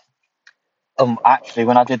 actually,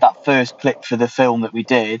 when I did that first clip for the film that we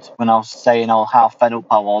did, when I was saying how fed up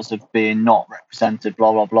I was of being not represented,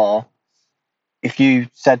 blah blah blah. If you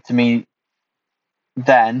said to me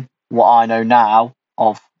then what I know now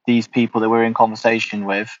of these people that we're in conversation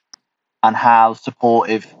with, and how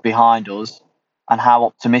supportive behind us, and how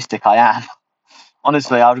optimistic I am,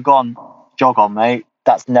 honestly, I would have gone, jog on, mate.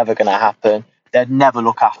 That's never going to happen. They'd never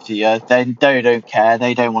look after you. They don't care.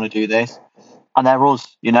 They don't want to do this. And they're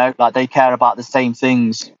us, they care about the same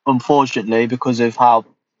things, unfortunately, because of how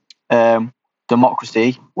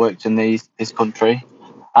democracy works in this country,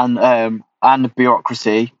 and the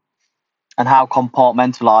bureaucracy, and how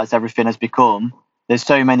compartmentalized everything has become. There's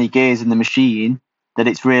so many gears in the machine that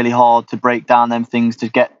it's really hard to break down them things to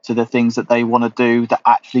get to the things that they want to do that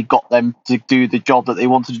actually got them to do the job that they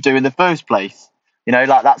wanted to do in the first place.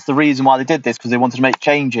 That's the reason why they did this, because they wanted to make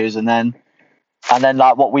changes, and then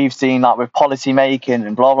what we've seen with policy making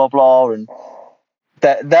and blah blah blah, and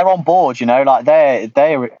they're on board.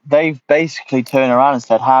 They've basically turned around and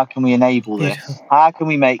said, how can we enable this? How can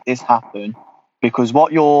we make this happen? Because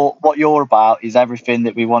what you're about is everything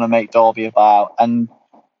that we want to make Derby about. And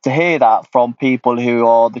to hear that from people who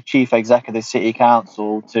are the chief exec of the city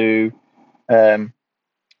council to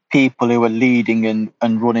people who are leading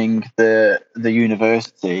and running the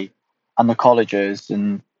university and the colleges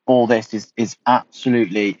and all this is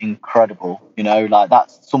absolutely incredible. Like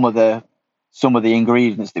that's some of the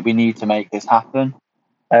ingredients that we need to make this happen,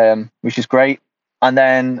 which is great. And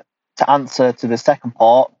then to answer to the second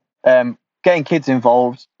part, getting kids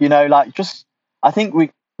involved, like just I think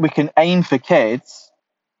we can aim for kids.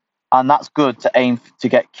 And that's good to aim to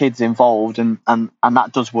get kids involved, and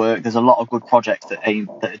that does work. There's a lot of good projects that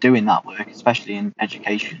are doing that work, especially in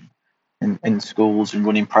education, in schools and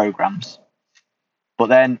running programs. But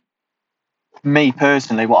then, me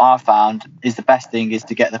personally, what I found is the best thing is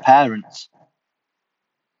to get the parents,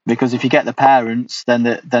 because if you get the parents, then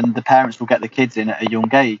the parents will get the kids in at a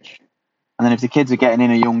young age, and then if the kids are getting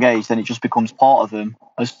in at a young age, then it just becomes part of them.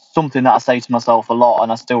 It's something that I say to myself a lot, and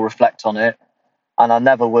I still reflect on it. And I'll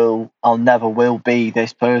never will be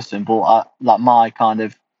this person, but my kind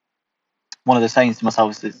of one of the sayings to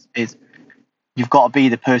myself is you've got to be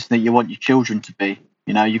the person that you want your children to be.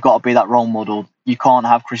 You've got to be that role model. You can't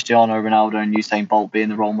have Cristiano Ronaldo and Usain Bolt being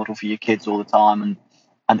the role model for your kids all the time,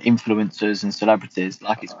 and influencers and celebrities.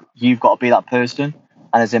 You've got to be that person.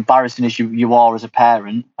 And as embarrassing as you are as a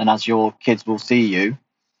parent, and as your kids will see you,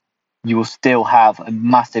 you will still have a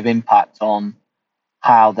massive impact on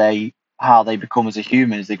how they become as a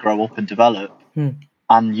human as they grow up and develop.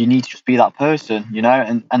 And you need to just be that person,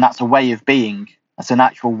 and that's a way of being. That's an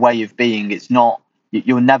actual way of being. It's not,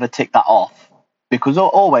 you'll never tick that off, because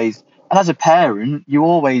always, and as a parent, you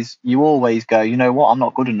always go, you know what, I'm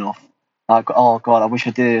not good enough. Like, oh God, I wish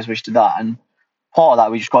I did this, I wish I did that. And part of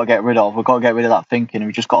that we just got to get rid of. We've got to get rid of that thinking, and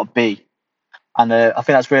we just got to be. And I think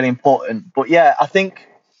that's really important. But yeah, I think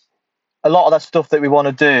a lot of that stuff that we want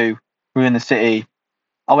to do within the city,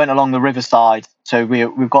 I went along the riverside, so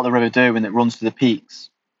we've got the River Derwent that runs to the peaks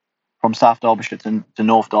from South Derbyshire to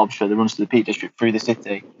North Derbyshire. That runs to the Peak District through the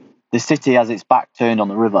city. The city has its back turned on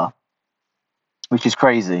the river, which is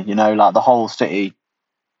crazy. Like the whole city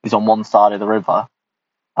is on one side of the river,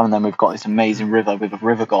 and then we've got this amazing river with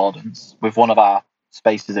river gardens with one of our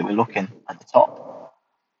spaces that we're looking at the top.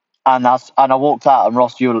 And I walked out, and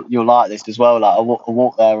Ross, you'll like this as well. Like I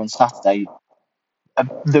walked there on Saturday.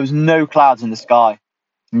 There was no clouds in the sky.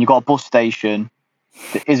 And you've got a bus station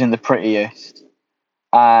that isn't the prettiest,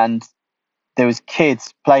 and there was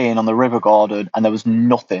kids playing on the river garden, and there was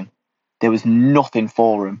nothing. There was nothing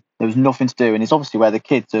for them. There was nothing to do, and it's obviously where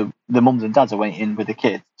the mums and dads are waiting with the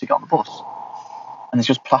kids to get on the bus. And there's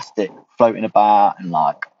just plastic floating about, and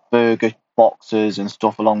like burger boxes and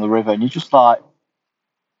stuff along the river, and you're just like,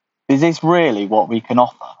 is this really what we can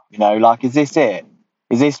offer? Is this it?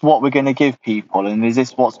 Is this what we're going to give people, and is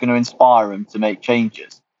this what's going to inspire them to make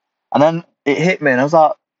changes? And then it hit me, and I was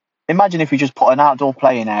like, imagine if we just put an outdoor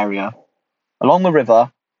playing area along the river,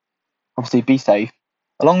 obviously be safe,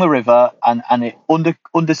 along the river, and it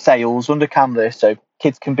under sails, under canvas, so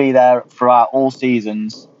kids can be there throughout all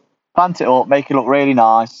seasons. Plant it up, make it look really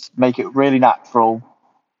nice, make it really natural.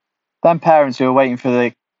 Then parents who are waiting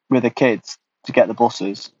with the kids to get the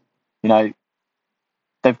buses,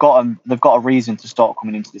 they've got a reason to start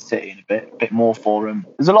coming into the city, and a bit more for them.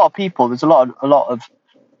 There's a lot of people. There's a lot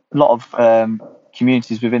of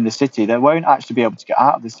communities within the city that won't actually be able to get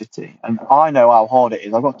out of the city. And I know how hard it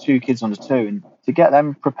is. I've got 2 kids under 2, and to get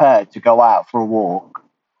them prepared to go out for a walk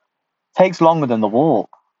takes longer than the walk.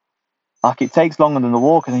 Like, it takes longer than the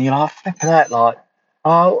walk, and then you're like, flipping out, like,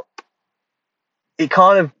 oh, you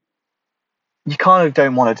kind of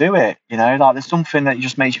don't want to do it, like there's something that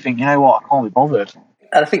just makes you think, you know what, I can't be bothered.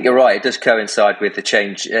 And I think you're right. It does coincide with the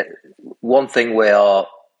change. One thing we are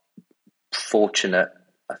fortunate,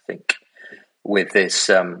 I think, with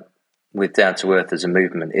this, with Down to Earth as a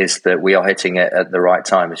movement, is that we are hitting it at the right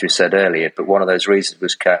time, as we said earlier. But one of those reasons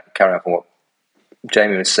was carrying on from what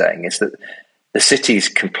Jamie was saying, is that the city's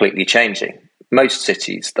completely changing. Most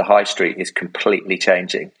cities, the high street is completely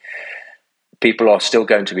changing. People are still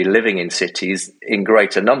going to be living in cities in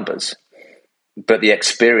greater numbers, but the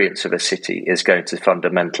experience of a city is going to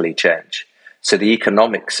fundamentally change. So the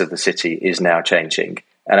economics of the city is now changing.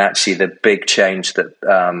 And actually the big change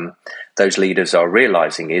that those leaders are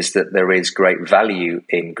realizing is that there is great value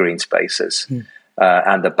in green spaces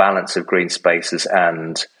and the balance of green spaces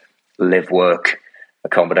and live, work,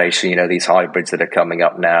 accommodation. These hybrids that are coming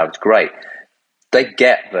up now, it's great. They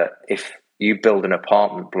get that if you build an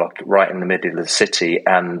apartment block right in the middle of the city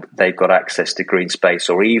and they've got access to green space,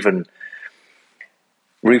 or even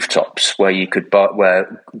rooftops where you could buy,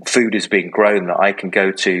 where food is being grown that I can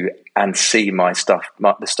go to and see my stuff,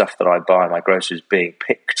 the stuff that I buy, my groceries being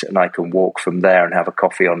picked, and I can walk from there and have a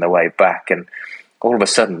coffee on the way back, and all of a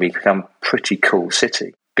sudden we become a pretty cool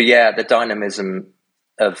city. But yeah, the dynamism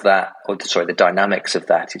of that, the dynamics of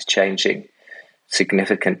that is changing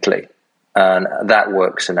significantly, and that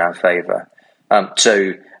works in our favour.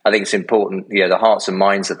 So I think it's important. The hearts and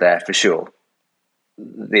minds are there for sure.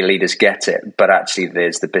 The leaders get it, but actually,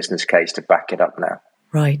 there's the business case to back it up now.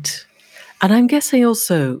 Right, and I'm guessing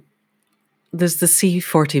also there's the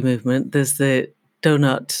C40 movement. There's the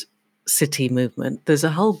Donut City movement. There's a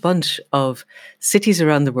whole bunch of cities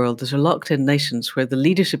around the world that are locked in nations where the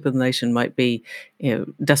leadership of the nation might be,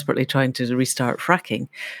 desperately trying to restart fracking.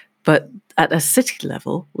 But at a city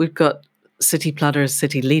level, we've got city planners,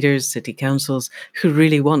 city leaders, city councils who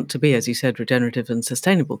really want to be, as you said, regenerative and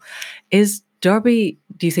sustainable. Is Derby,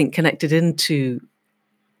 do you think, connected into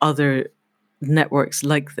other networks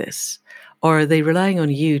like this? Or are they relying on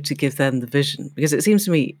you to give them the vision? Because it seems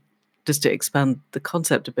to me, just to expand the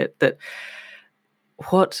concept a bit, that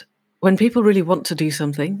when people really want to do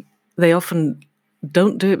something, they often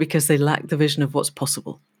don't do it because they lack the vision of what's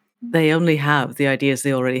possible. They only have the ideas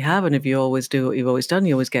they already have, and if you always do what you've always done,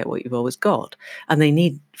 you always get what you've always got. And they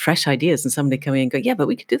need fresh ideas and somebody coming in and go, yeah, but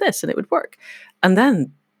we could do this and it would work. And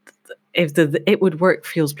then if the it would work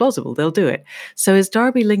feels plausible, they'll do it. So is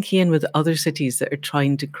Derby linking in with other cities that are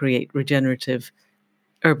trying to create regenerative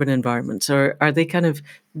urban environments, or are they kind of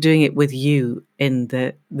doing it with you in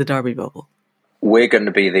the Derby bubble? We're going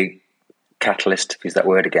to be the catalyst, to use that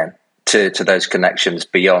word again, to those connections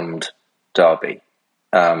beyond Derby.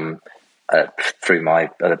 Through my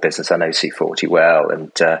other business, I know C40 well,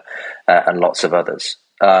 and lots of others.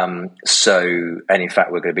 And in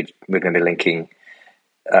fact, we're going to be linking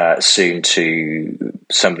soon to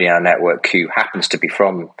somebody in our network who happens to be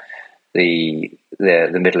from the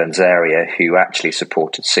Midlands area, who actually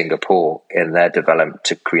supported Singapore in their development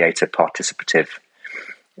to create a participative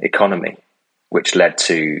economy, which led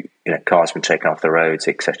to cars being taken off the roads,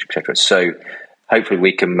 etc., etc. So hopefully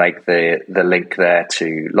we can make the link there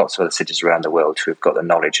to lots of other cities around the world who have got the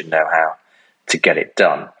knowledge and know-how to get it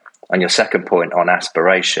done. And your second point on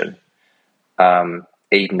aspiration,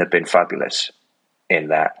 Eden have been fabulous in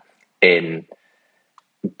that, in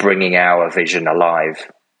bringing our vision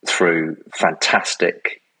alive through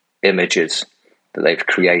fantastic images that they've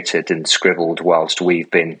created and scribbled whilst we've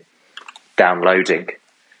been downloading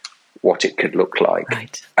what it could look like,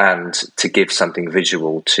 right, and to give something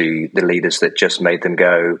visual to the leaders that just made them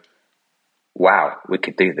go, wow, we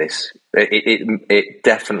could do this. It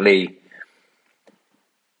definitely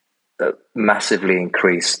massively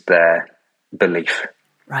increased their belief,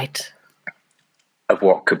 right, of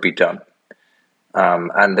what could be done.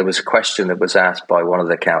 And there was a question that was asked by one of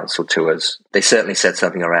the council to us. They certainly said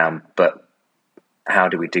something around, but how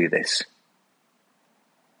do we do this?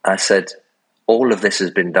 I said, all of this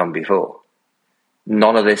has been done before.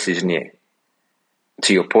 None of this is new.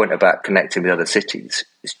 To your point about connecting with other cities,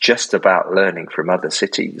 it's just about learning from other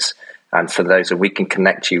cities. And for those, we can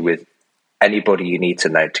connect you with anybody you need to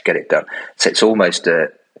know to get it done. So it's almost I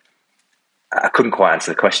couldn't quite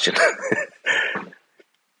answer the question.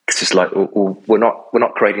 It's just like, we're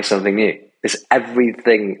not creating something new. It's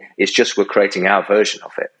everything. It's just we're creating our version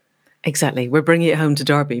of it. Exactly. We're bringing it home to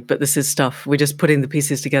Derby, but this is stuff. We're just putting the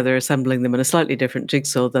pieces together, assembling them in a slightly different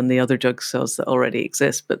jigsaw than the other jigsaws that already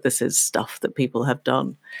exist. But this is stuff that people have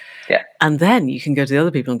done. Yeah. And then you can go to the other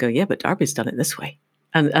people and go, yeah, but Derby's done it this way.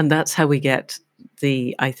 And that's how we get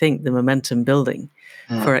the momentum building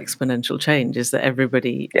for exponential change, is that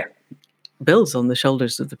everybody builds on the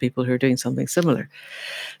shoulders of the people who are doing something similar.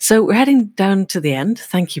 So we're heading down to the end.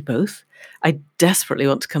 Thank you both. I desperately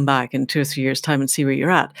want to come back in 2 or 3 years' time and see where you're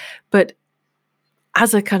at. But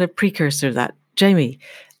as a kind of precursor to that, Jamie,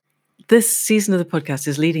 this season of the podcast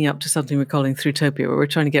is leading up to something we're calling Throughtopia, where we're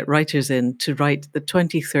trying to get writers in to write the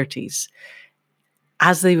 2030s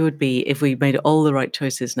as they would be if we made all the right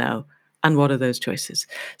choices now. And what are those choices?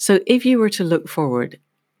 So if you were to look forward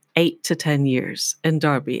 8 to 10 years in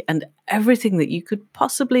Derby and everything that you could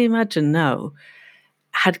possibly imagine now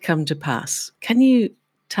had come to pass, can you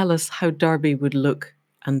tell us how Derby would look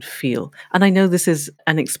and feel? And I know this is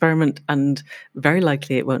an experiment and very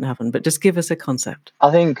likely it won't happen, but just give us a concept.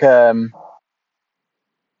 I think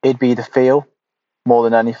it'd be the feel more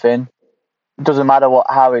than anything. It doesn't matter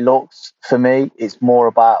how it looks. For me, it's more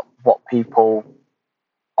about what people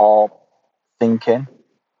are thinking.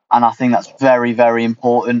 And I think that's very, very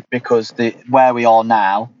important, because where we are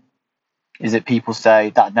now is that people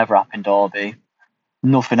say that never happened in Derby.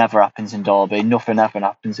 Nothing ever happens in Derby. Nothing ever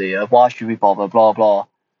happens here. Why should we bother? Blah, blah.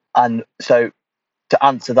 And so to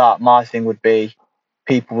answer that, my thing would be,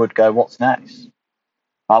 people would go, what's next?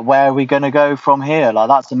 Like, where are we going to go from here? Like,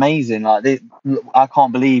 that's amazing. Like, I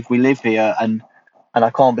can't believe we live here, and I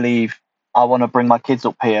can't believe I want to bring my kids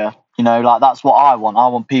up here. You know, like that's what I want. I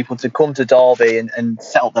want people to come to Derby and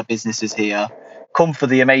set up their businesses here, come for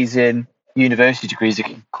the amazing university degrees they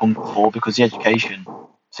can come for, because the education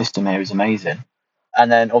system here is amazing. And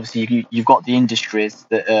then obviously you've got the industries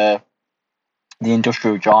that the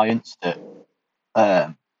industrial giants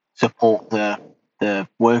that support the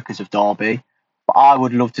workers of Derby. But I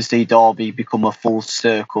would love to see Derby become a full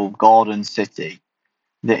circle garden city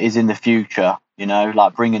that is in the future, you know,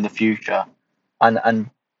 like bringing the future and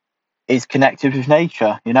is connected with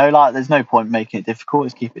nature, you know, like there's no point making it difficult,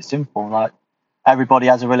 just keep it simple. Like everybody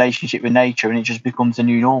has a relationship with nature and it just becomes a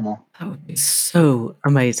new normal. That would be so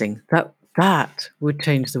amazing. That would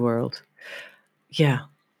change the world. Yeah.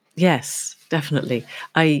 Yes, definitely.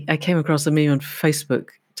 I came across a meme on Facebook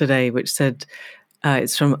today which said,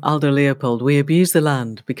 it's from Aldo Leopold. We abuse the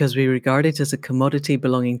land because we regard it as a commodity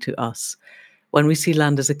belonging to us. When we see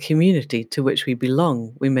land as a community to which we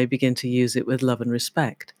belong, we may begin to use it with love and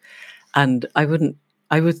respect. And I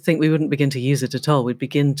would think we wouldn't begin to use it at all. We'd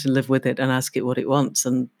begin to live with it and ask it what it wants,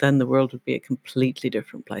 and then the world would be a completely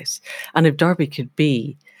different place. And if Derby could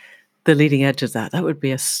be the leading edge of that, that would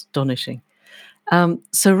be astonishing.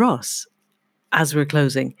 So Ross, as we're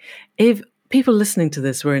closing, if people listening to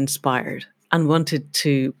this were inspired and wanted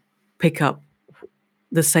to pick up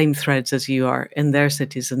the same threads as you are in their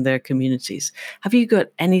cities and their communities, have you got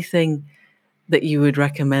anything that you would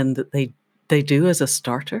recommend that they do as a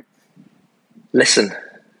starter? Listen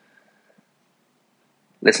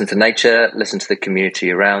to nature, listen to the community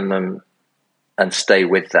around them, and stay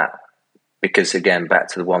with that. Because again, back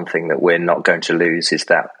to the one thing that we're not going to lose is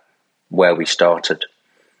that where we started.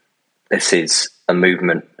 This is a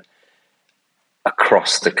movement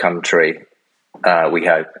across the country, we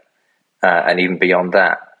hope, and even beyond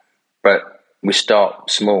that. But we start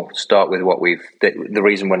small, start with what the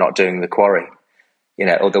reason we're not doing the quarry, you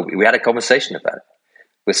know, although we had a conversation about it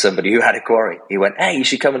with somebody who had a quarry. He went, hey, you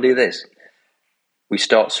should come and do this. We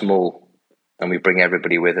start small and we bring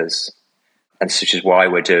everybody with us. And such is why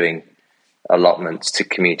we're doing allotments to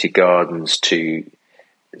community gardens, to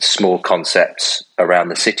small concepts around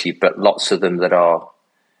the city, but lots of them that are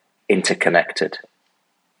interconnected.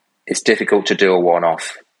 It's difficult to do a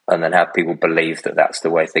one-off and then have people believe that that's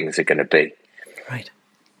the way things are going to be. Right.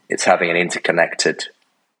 It's having an interconnected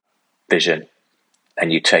vision,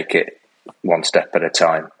 and you take it one step at a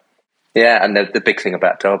time. Yeah, and the big thing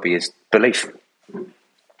about Derby is belief.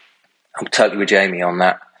 I'm totally with Jamie on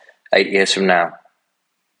that. 8 years from now,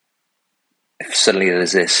 if suddenly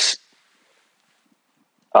there's this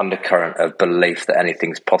undercurrent of belief that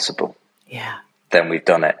anything's possible, then we've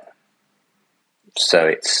done it.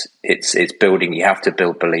 So it's building. You have to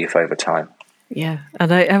build belief over time. Yeah,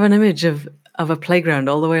 and I have an image of a playground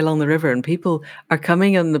all the way along the river, and people are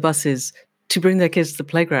coming on the buses to bring their kids to the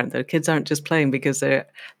playground. Their kids aren't just playing because their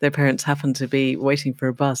parents happen to be waiting for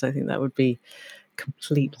a bus. I think that would be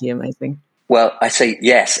completely amazing. Well, I say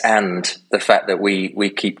yes, and the fact that we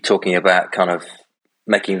keep talking about kind of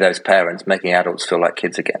making those parents, making adults feel like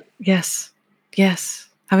kids again. Yes.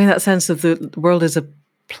 Having that sense of the world is a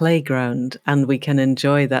playground, and we can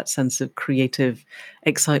enjoy that sense of creative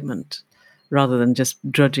excitement rather than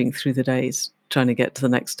just drudging through the days, trying to get to the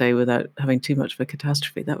next day without having too much of a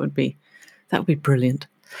catastrophe. That would be brilliant.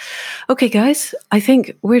 Okay, guys, I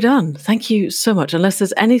think we're done. Thank you so much. Unless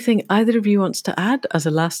there's anything either of you wants to add as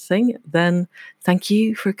a last thing, then thank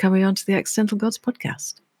you for coming on to the Accidental Gods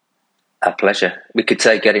podcast. A pleasure. We could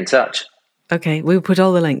say get in touch. Okay, we'll put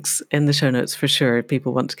all the links in the show notes for sure. If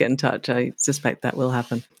people want to get in touch, I suspect that will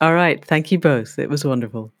happen. All right, thank you both. It was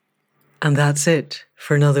wonderful. And that's it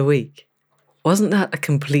for another week. Wasn't that a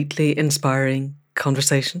completely inspiring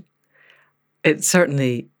conversation? It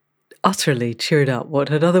certainly utterly cheered up what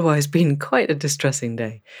had otherwise been quite a distressing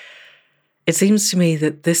day. It seems to me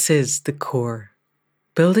that this is the core.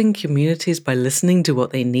 Building communities by listening to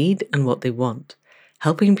what they need and what they want,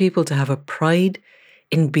 helping people to have a pride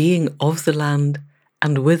in being of the land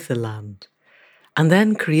and with the land, and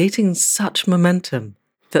then creating such momentum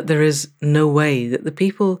that there is no way that the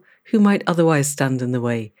people who might otherwise stand in the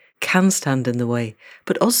way can stand in the way,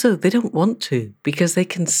 but also they don't want to because they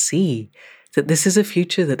can see that this is a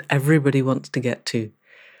future that everybody wants to get to,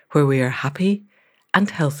 where we are happy and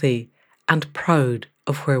healthy and proud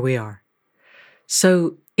of where we are.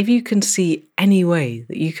 So if you can see any way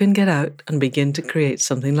that you can get out and begin to create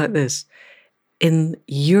something like this in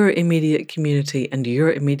your immediate community and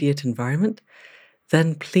your immediate environment,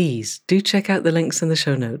 then please do check out the links in the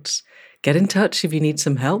show notes. Get in touch if you need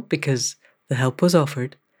some help, because the help was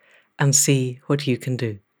offered, and see what you can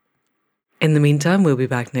do. In the meantime, we'll be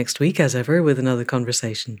back next week, as ever, with another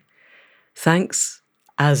conversation. Thanks,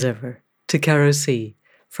 as ever, to Caro C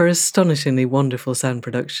for astonishingly wonderful sound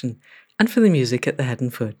production and for the music at the head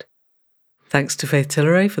and foot. Thanks to Faith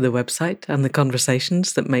Tilleray for the website and the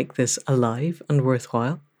conversations that make this alive and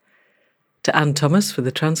worthwhile. To Anne Thomas for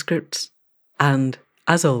the transcripts. And,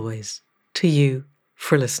 as always, to you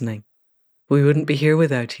for listening. We wouldn't be here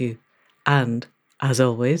without you. And, as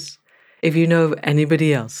always, if you know of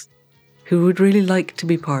anybody else who would really like to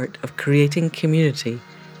be part of creating community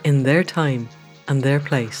in their time and their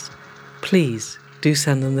place, please do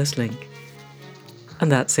send them this link.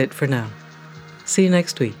 And that's it for now. See you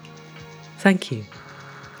next week. Thank you,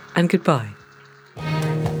 and goodbye.